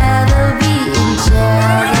 Rather be in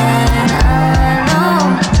jail than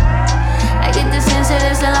alone. I get the sense that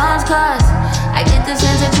it's a lost cause. I get the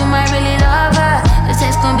sense that you might really love her. This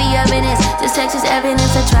text gon' be evidence. This text is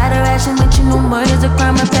evidence. I try to ration, but you know murder's a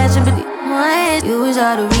crime of passion. But what? You was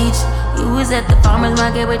out of reach. You was at the farmer's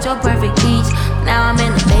market with your perfect peach. Now I'm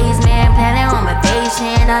in the basement, planning on my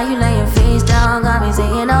patient. Now you lay your face down, got me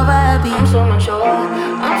singing over a beat. I'm so mature,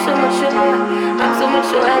 I'm so mature, I'm so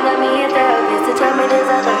mature. I got me a therapist to tell me there's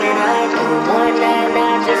other men I do. One night,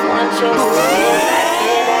 I just want you.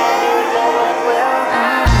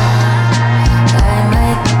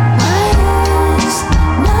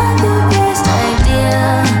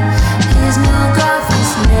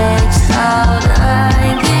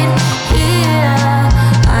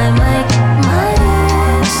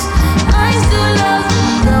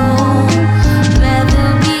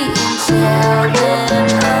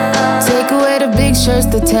 Shirts,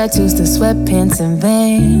 the tattoos, the sweatpants and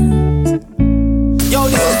Vans. Yo,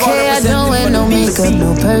 this is okay, I don't wear no makeup,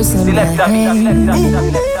 no purse in my hand.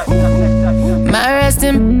 My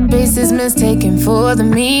resting face is mistaken for the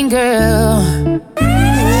mean girl.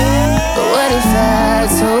 But what if I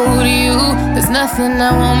told you there's nothing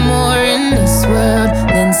I want more in this world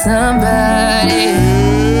than somebody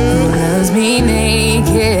who loves me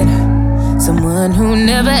naked, someone who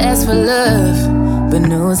never asks for love but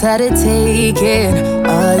knows how to take it.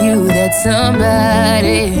 Are you that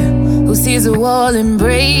somebody who sees a wall and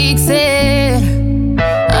breaks it?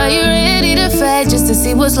 Are you ready to fight just to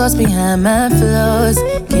see what's lost behind my flaws?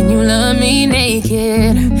 Can you love me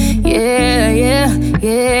naked? Yeah, yeah,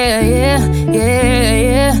 yeah, yeah, yeah,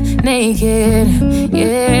 yeah, naked.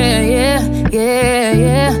 Yeah, yeah, yeah,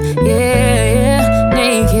 yeah, yeah, yeah,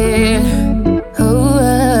 naked.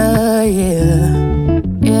 Oh, yeah,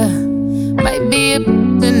 yeah. Might be up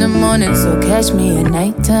in the morning, so catch me at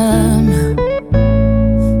nighttime.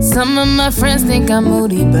 Some of my friends think I'm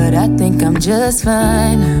moody, but I think I'm just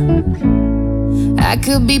fine. I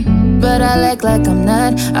could be, but I act like I'm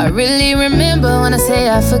not. I really remember when I say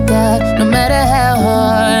I forgot. No matter how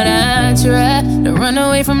hard I try to run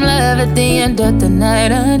away from love at the end of the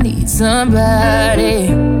night, I need somebody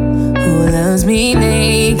who loves me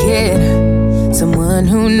naked, someone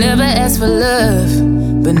who never asks for love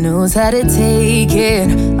but knows how to take it.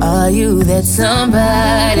 Are you that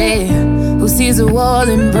somebody who sees a wall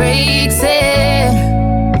and breaks it?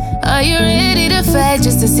 Are you ready to fight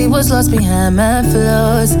just to see what's lost behind my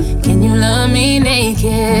flaws? Can you love me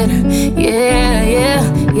naked? Yeah, yeah,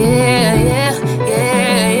 yeah, yeah,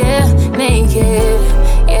 yeah, yeah, naked.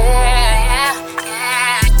 Yeah, yeah,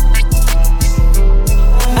 yeah.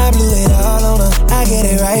 I blew it all on her, I get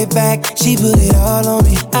it right back. She put it all on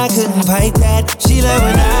me, I couldn't fight that. She love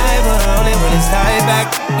when I put on it when it's tied back.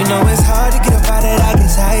 You know it's hard to get up out of that, I get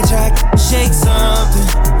sidetracked. Shake something,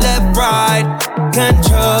 left, right,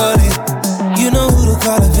 control it. You know who to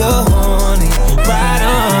call if you're horny. Ride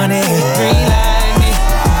on it, green like me.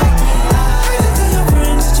 I tell your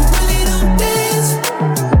friends that you really don't dance,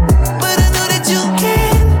 but I know that you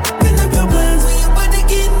can. Fill up your plans when you're about to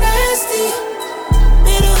get nasty.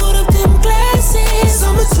 Better hold up them glasses.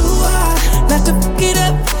 Summer too hot, not to fuck it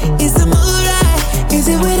up. Is the mood right? Is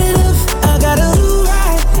it wet enough? I gotta do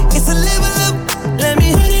right. It's a level up. Let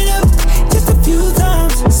me run it up just a few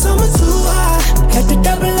times. Summer too hot, had to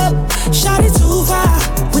double up. Shot it too far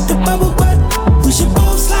with the bubble butt. We should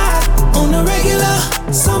both slide on the regular.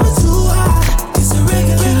 Summer too hot, it's a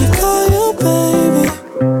regular. Can I call you baby?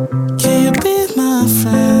 Can you be my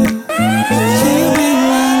friend? Can you be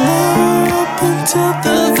my lover up until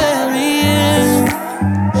the very end?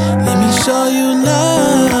 Let me show you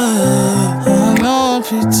love. I don't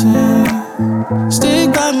pretend. Stick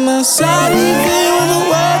by my side even when the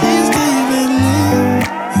world is leaving me.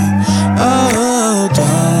 Oh,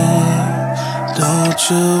 don't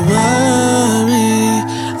you worry,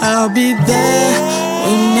 I'll be there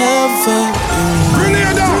whenever you need.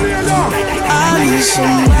 I need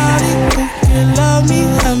somebody who can love me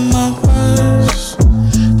at my worst.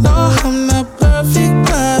 No, I'm not perfect,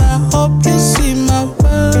 but I hope you see my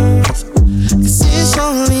worth. 'Cause it's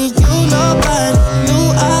only you, nobody knew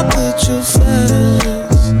I put you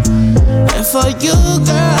first. And for you,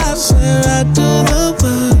 girl, I swear I do the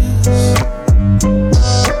worst.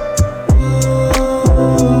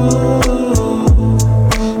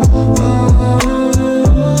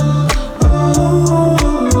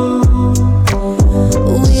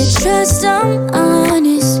 Trust I'm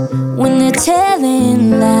honest when they're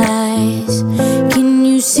telling lies. Can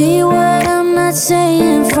you see what I'm not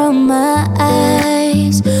saying from my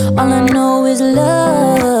eyes? All I know is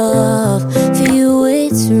love. For you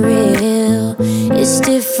it's real. It's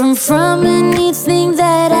different from anything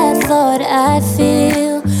that I thought I'd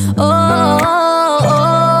feel. Oh,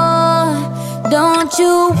 don't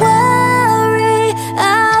you worry,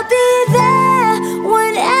 I'll be there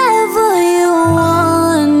whenever you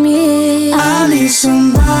want me. I need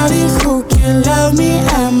somebody who can love me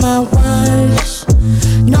at my worst.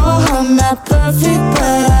 No, I'm not not perfect,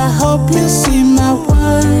 but I hope you see my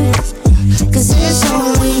worth. Cause it's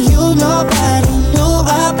only you, nobody knew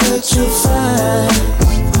I put you first.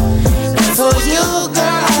 And for you,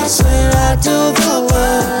 girl, I swear I do the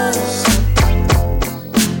worst.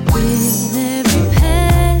 With every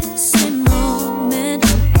passing moment,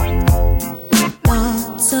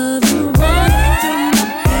 thoughts of you run through my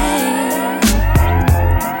head.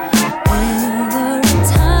 Every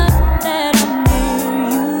time that I'm near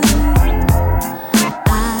you,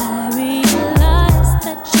 I realize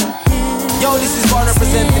that you're here. Yo, this is Vaughn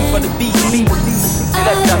representing for the beat.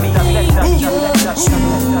 Selecta beat.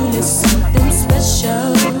 You're something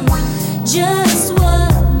special, just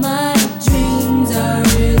what my dreams are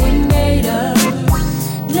really made of.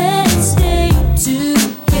 Let's stay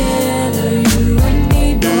together, you and me,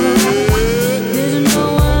 boy. There's no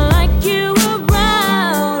one like you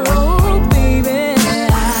around, oh baby.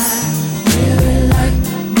 I really like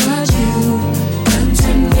what you've done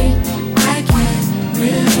to me. I can't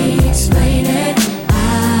really explain it. I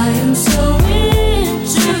am so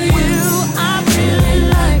into you. I really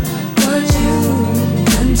like what you've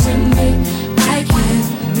done to me. I can't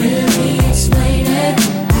really explain it.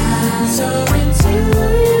 I'm so into you.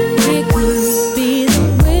 It could be the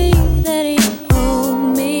way that you hold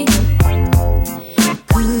me.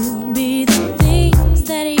 Could be the things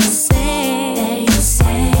that you say.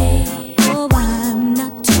 Oh, I'm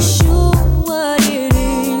not too sure what it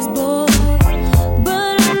is, boy.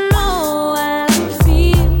 But I know I like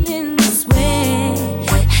feeling this way.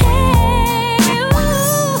 Hey,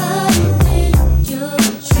 I think you're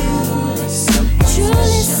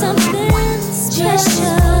truly something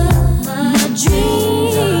special. My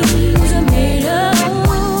dreams are made of.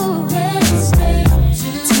 Let's stay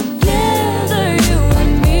together, you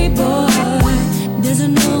and me, boy. There's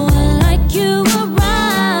no one like you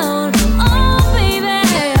around, oh baby.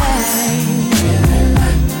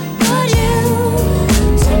 What you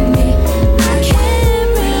to me, I can't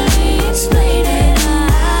really explain it. I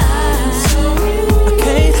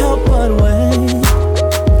can't help but wait.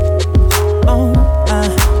 Oh, I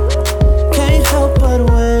can't help but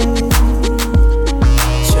wait.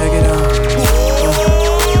 Check it out.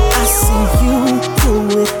 I see you cool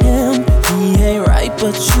with him. He ain't right,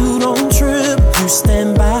 but you don't trip. You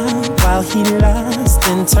stand by while he lies,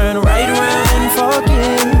 then turn right around and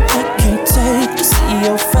forget. I can't take to see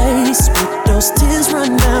your face with those tears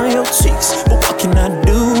run down your cheeks. But what can I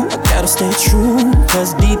do? I gotta stay true.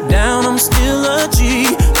 Cause deep down I'm still a G.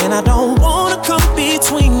 And I don't wanna come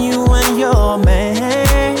between you and your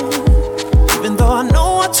man. Even though I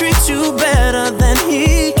know I treat you better than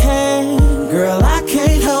he can. Girl, I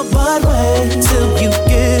can't help but wait till you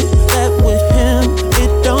get that with him.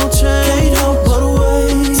 It don't change. Can't help but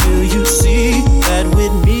wait till you see that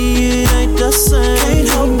with me it ain't the same. Can't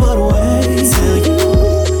help but wait till you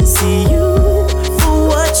see you for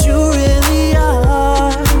what you really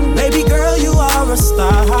are. Baby girl, you are a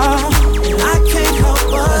star. And I can't help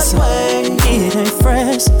but wait. It ain't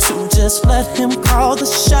fresh to just let him call the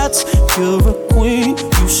shots. You're a queen,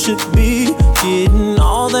 you should be getting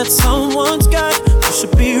all that someone's got. You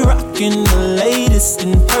should be rocking the latest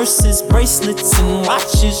in purses, bracelets, and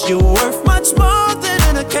watches. You're worth much more than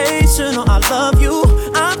an occasional I love you,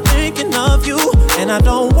 I'm thinking of you. And I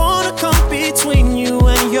don't wanna come between you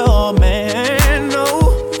and your man, no.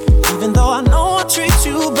 Even though I know I treat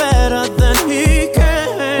you better than he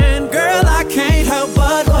can. Girl, I can't help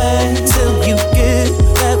but wait till you get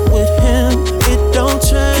that with him. It don't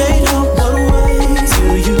change. Can't help but wait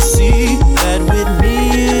till you see that with me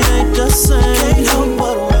it ain't the same. Can't help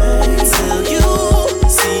but wait till you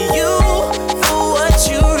see you for what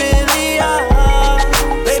you really are.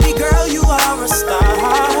 Baby girl, you are a star.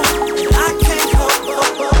 I can't help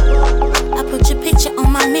but. I put your picture on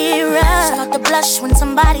my mirror. Start to blush when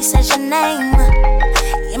somebody says your name.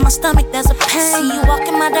 In my stomach there's a pain. See you walk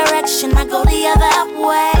in my direction, I go the other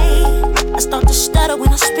way. I start to stutter when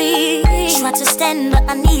I speak. Try to stand but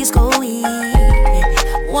my knees go weak.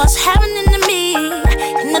 What's happening to me?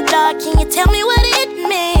 In the dark, can you tell me what it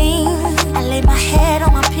means? I lay my head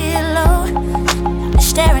on my pillow,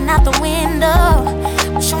 staring out the window.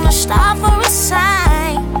 Wish on a star for a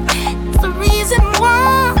sign. It's the reason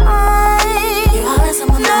why you're always on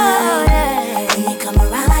my mind. When you come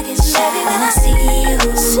around, I get shy. When I see you,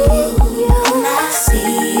 when I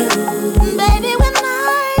see you, baby, when I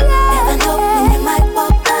never know when you might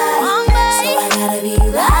walk by, so I gotta be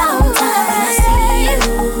right on time. When I see you,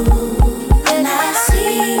 when I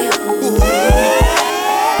see you,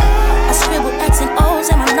 I scribble X and O's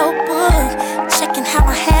in my notebook, checking how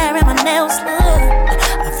my hair and my nails look.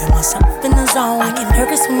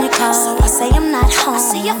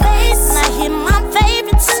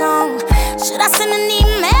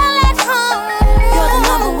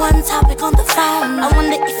 I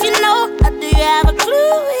wonder if you know, or do you have a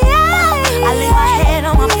clue? Yeah. I lay my head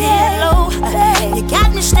on my pillow. You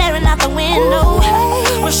got me staring out the window.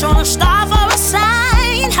 We're showing a star for a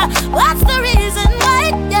sign. What's the reason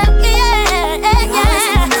why?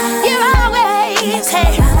 You're always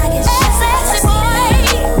hey, sexy boy.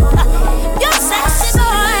 You're sexy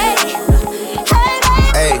boy.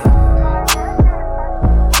 Hey,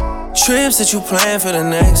 trips that you plan for the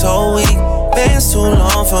next whole week. Bands too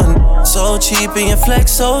long for so cheap and your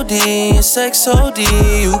flex OD, your sex OD.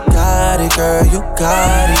 You got it, girl, you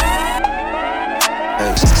got it.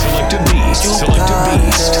 Hey. Selected Beast. You Selected got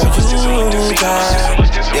Beast. it, girl, you got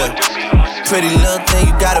it. Yeah. Pretty little thing,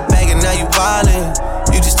 you got a bag and now you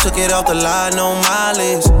wildin'. You just took it off the line, no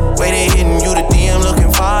mileage. Way they hitting you, the DM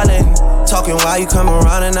looking violent. Talking while you come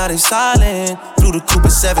around and now they silent. Flew the Cooper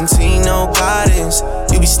 17, no guidance.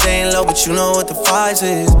 You be staying low, but you know what the price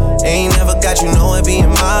is. Ain't never got you know it being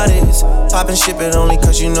modest. Poppin' shit, but only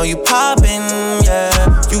cause you know you poppin',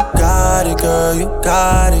 yeah. You got it, girl, you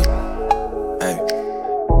got it. Hey.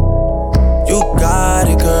 You got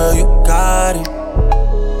it, girl, you got it.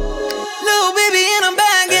 Little baby in a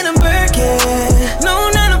bag in a Birkin. No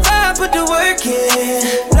 9 to 5, put the work in.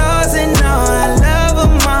 Laws and all, I love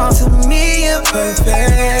them all. To me, you're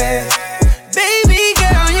perfect. Baby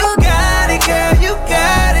girl, you got it, girl. You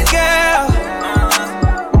got it, girl.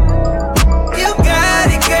 You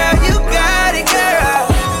got it, girl. You got it, girl.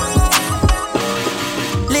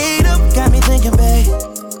 Lead up, got me thinking, babe.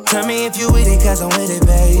 Tell me if you with it, cause I'm with it,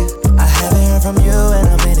 babe. I haven't heard from you and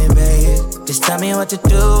I'm in it, babe. Just tell me what to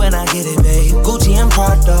do and I get it, babe. Gucci and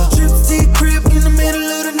Prada. Trip to your crib in the middle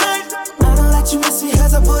of the night. I don't let you miss me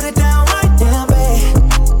cause I put it down right down, babe.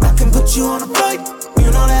 I can put you on a flight.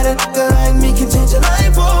 You know that a nigga like me can change your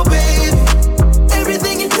life, oh baby.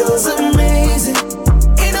 Everything you do is amazing.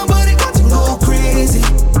 Ain't nobody got to go crazy.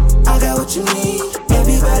 I got what you need.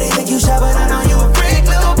 Everybody think you shy, but I know you a freak,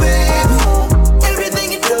 little baby.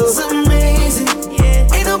 Everything you do is amazing.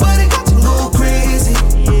 Ain't nobody got to go crazy.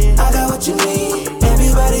 I got what you need.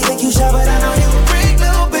 Everybody think you shy, but I know you a freak,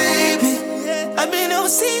 little baby. I've been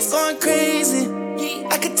overseas going crazy.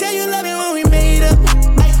 I could tell you love it when we made up.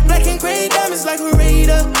 Black and gray diamonds like we're raid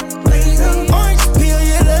up. Orange peel,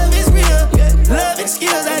 your love is real. Love and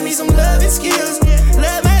skills, I need some love and skills.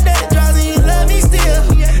 Love my dirty draws and you love me still.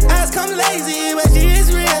 Eyes come lazy, but she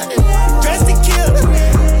is real. Dressed to kill.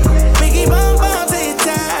 Biggie bomb bomb till you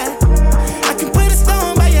tired. I can put a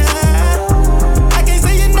stone by your eye. I can't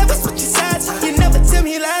say you never switch your sides. You never tell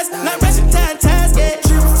me lies. Not rushing ties, yeah.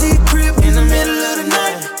 Trip to your crib in the middle of the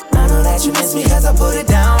night. I know that you miss me cause I put it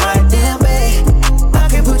down right there, babe. I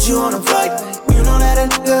can put you on a flight. You know that a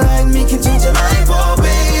nigga like me can change your life, oh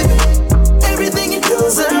baby. Everything you do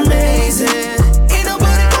is amazing. Ain't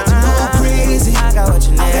nobody got to go crazy. I got what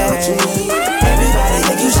you need. I got what you need. Everybody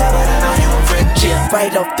think you shy, but I know you a freak. Yeah,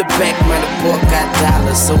 right off the back, man, the boy got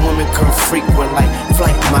dollars, so women come frequent like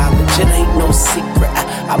flight mileage. It ain't no secret.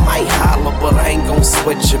 I might holler, but I ain't gon'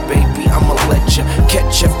 sweat you, baby. I'ma let you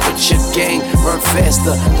catch up with your gang. Run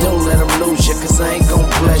faster, don't let them lose you, cause I ain't gon'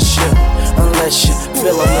 bless you unless you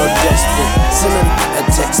feel a little desperate. Send them a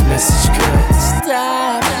text message, girl.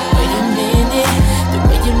 Stop, wait a minute. The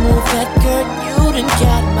way you move that girl, you done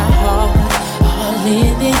got my heart all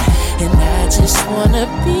in it. And I just wanna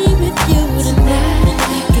be with you tonight.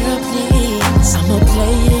 Girl, please, I'm a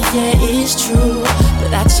player, yeah, it's true.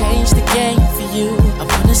 But I changed the game for you. I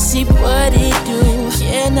wanna see what it do.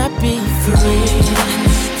 Can I be free?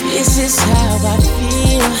 This is how I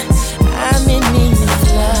feel. I'm in need of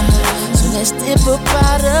love. So let's dip up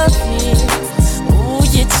out of here. Ooh,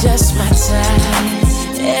 you're just my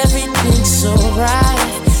type. Everything's so right.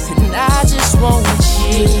 And I just want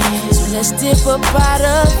you. So let's dip up out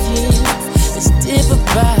of here. Let's dip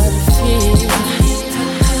up out of here.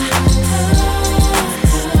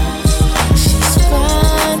 She's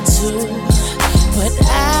fine too, but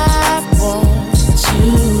I want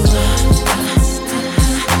you.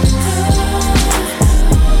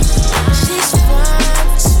 She's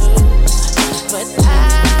fine too, but I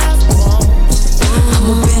want you. I'm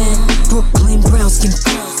a bad Brooklyn brown skin,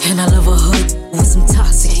 and I love a hood with some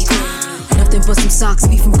toxic. Nothing but some socks,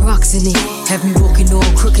 beef and rocks in it. Have me walking all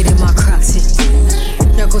crooked in my Crocs hit.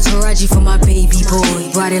 Now go to Raji for my baby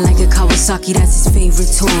boy. Riding like a Kawasaki, that's his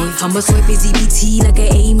favorite toy. I'ma swipe his EBT like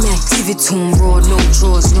an Amex. Give it to him raw, no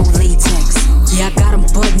drawers, no latex. Yeah, I got him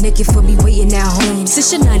butt naked for me waiting at home.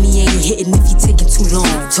 Since your 90 ain't hitting if he taking too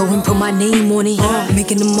long. Told him put my name on it,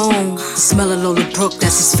 making him moan. The smell of Lola Brooke,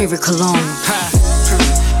 that's his favorite cologne.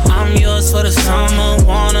 I'm yours for the summer,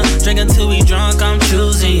 wanna drink until we drunk, I'm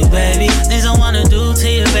choosing you, baby. Things I wanna do to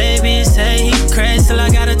you, baby. Say he crazy till I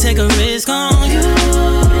gotta take a risk on you.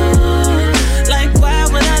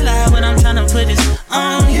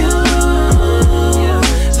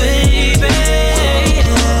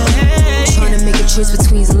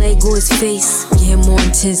 his face, getting more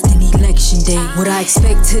intense than election day. What I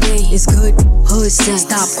expect today is good hood sex.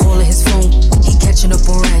 Stop calling his phone, he catching up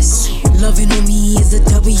on rest. Loving on me is a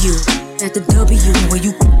W. At the W, where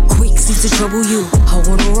you quick seems to trouble you. I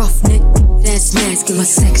want a rough neck, that's masculine. My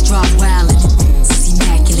sex drive wild and it's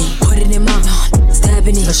immaculate. Put it in my mouth,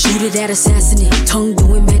 stabbing it. I shoot it at assassinate. Tongue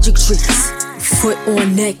doing magic tricks. Foot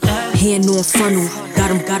on neck, hand on funnel. Got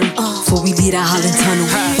him, before we leave that Holland Tunnel.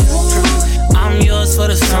 I'm yours for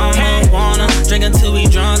the summer, wanna drink until we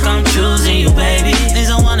drunk, I'm choosing you, baby. Things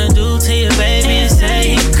I wanna do to you, baby, and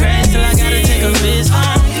say you crazy till I gotta take a risk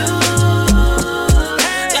on you.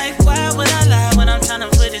 Like, why would I lie when I'm tryna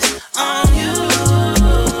put this on you,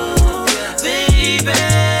 baby?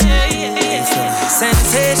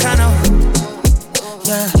 Sensational,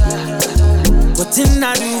 yeah. What didn't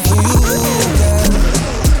I do for you, girl?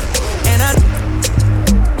 And I.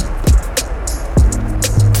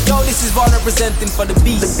 Yo, this is Vaughn representing for the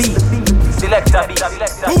beast. Selecta beat. How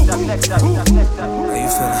you feeling?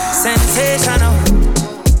 Sensational,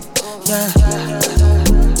 yeah.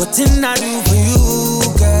 What didn't I do for you,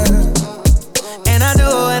 girl? And I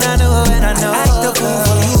know, and I know, and I know. Act the fool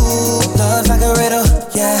for you. Love like a riddle,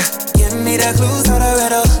 yeah. Give me the clues to the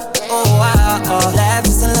riddle. Oh, wow, laugh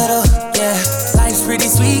just a little, yeah. Life's pretty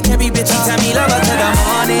sweet, can't be bitchy. Tell me love her to the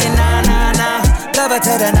morning, nah, nah, nah. Love her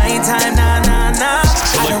to the nighttime, nah, nah, nah.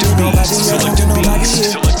 I don't need nobody, I don't need nobody,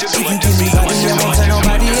 yeah. If you give me body, I won't tell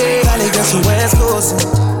nobody, yeah. Valley girl, she West Coast.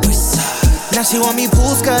 Now she want me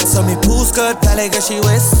pool skirt, so me pool skirt. Valley girl, she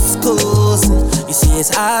West Coast. You see,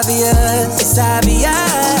 it's obvious, it's obvious.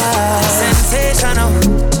 Sensational,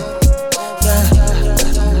 yeah.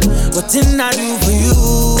 What didn't I do for you,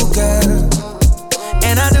 girl?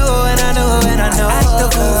 And I know, and I know, and I know. Act the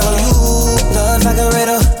fool for you. Love like a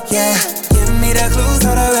riddle, yeah. Give me the clues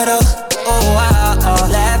to the riddle. Oh, wow,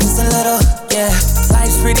 laugh just a little, yeah.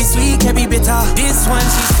 Life's pretty sweet, can't be bitter. This one,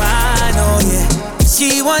 she's fine, oh, yeah.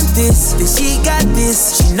 She want this, then she got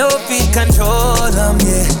this. She know if it control them,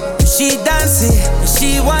 yeah. She dance it,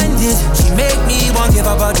 she wind it. She make me want give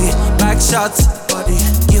her body back shots, body.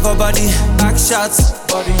 Give her body back shots,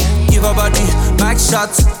 body. Give her body back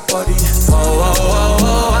shots, body. Oh, oh, oh,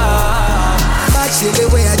 oh, oh. Back shit the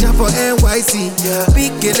way I jump for NYC. Yeah.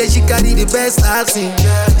 Big girl, she carry the best I've seen.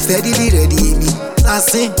 Yeah. Steadily ready me,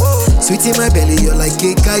 dancing. Sweet in my belly, you're like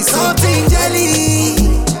cake icing. Something jelly,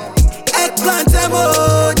 eggplant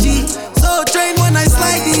emoji. So trained when I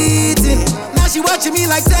slide it in. Now she watching me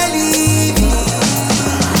like telly.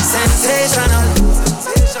 Sensational,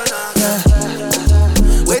 yeah.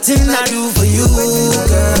 Waiting I do for you,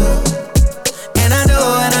 girl. And I know,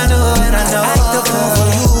 and I know, and I know. Act the fool for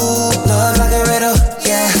you. Love like a riddle,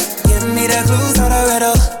 yeah. Give me the clues to the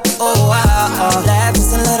riddle. Oh, wow, laugh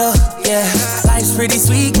just a little, yeah. Life's pretty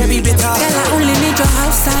sweet, can't be bitter. Girl, I only need your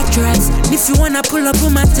house address. And if you wanna pull up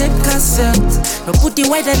on my tape cassette, no put it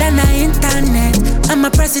wider than the internet. I'm a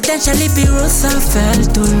presidential Bureau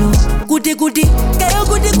Roosevelt to look. Goody goody, girl,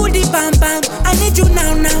 goody goody, bam bam. I need you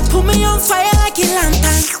now, now. Put me on fire like a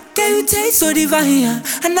lantern. Girl, you taste so divine,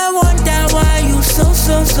 and I wonder why you so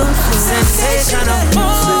sensational.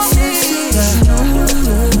 Oh,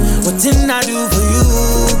 what didn't I do for you,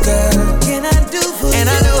 girl? Can I do for you? And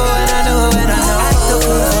I know, and I know, and I know. Act the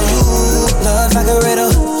fool for you. Love like a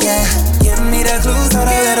riddle, yeah. Give me the clues to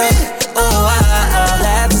the riddle. Oh,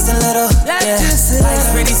 laugh just a little, yeah.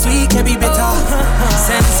 Life's pretty sweet, can't be bitter.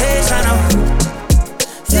 Sensational,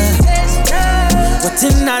 yeah. What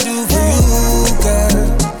didn't I do for you,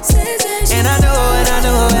 girl? And I know, and I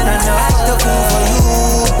know, and I know. Act the fool for you.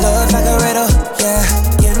 Love like a riddle, yeah.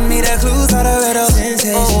 Give me the clues to the riddle.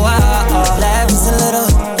 Oh, laugh just a little,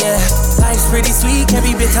 yeah. Life's pretty sweet, can't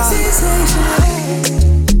be bitter.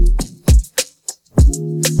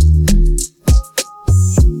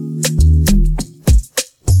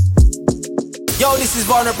 Yo, this is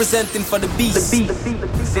Vaughn representing for the beast.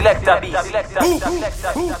 Selecta beat.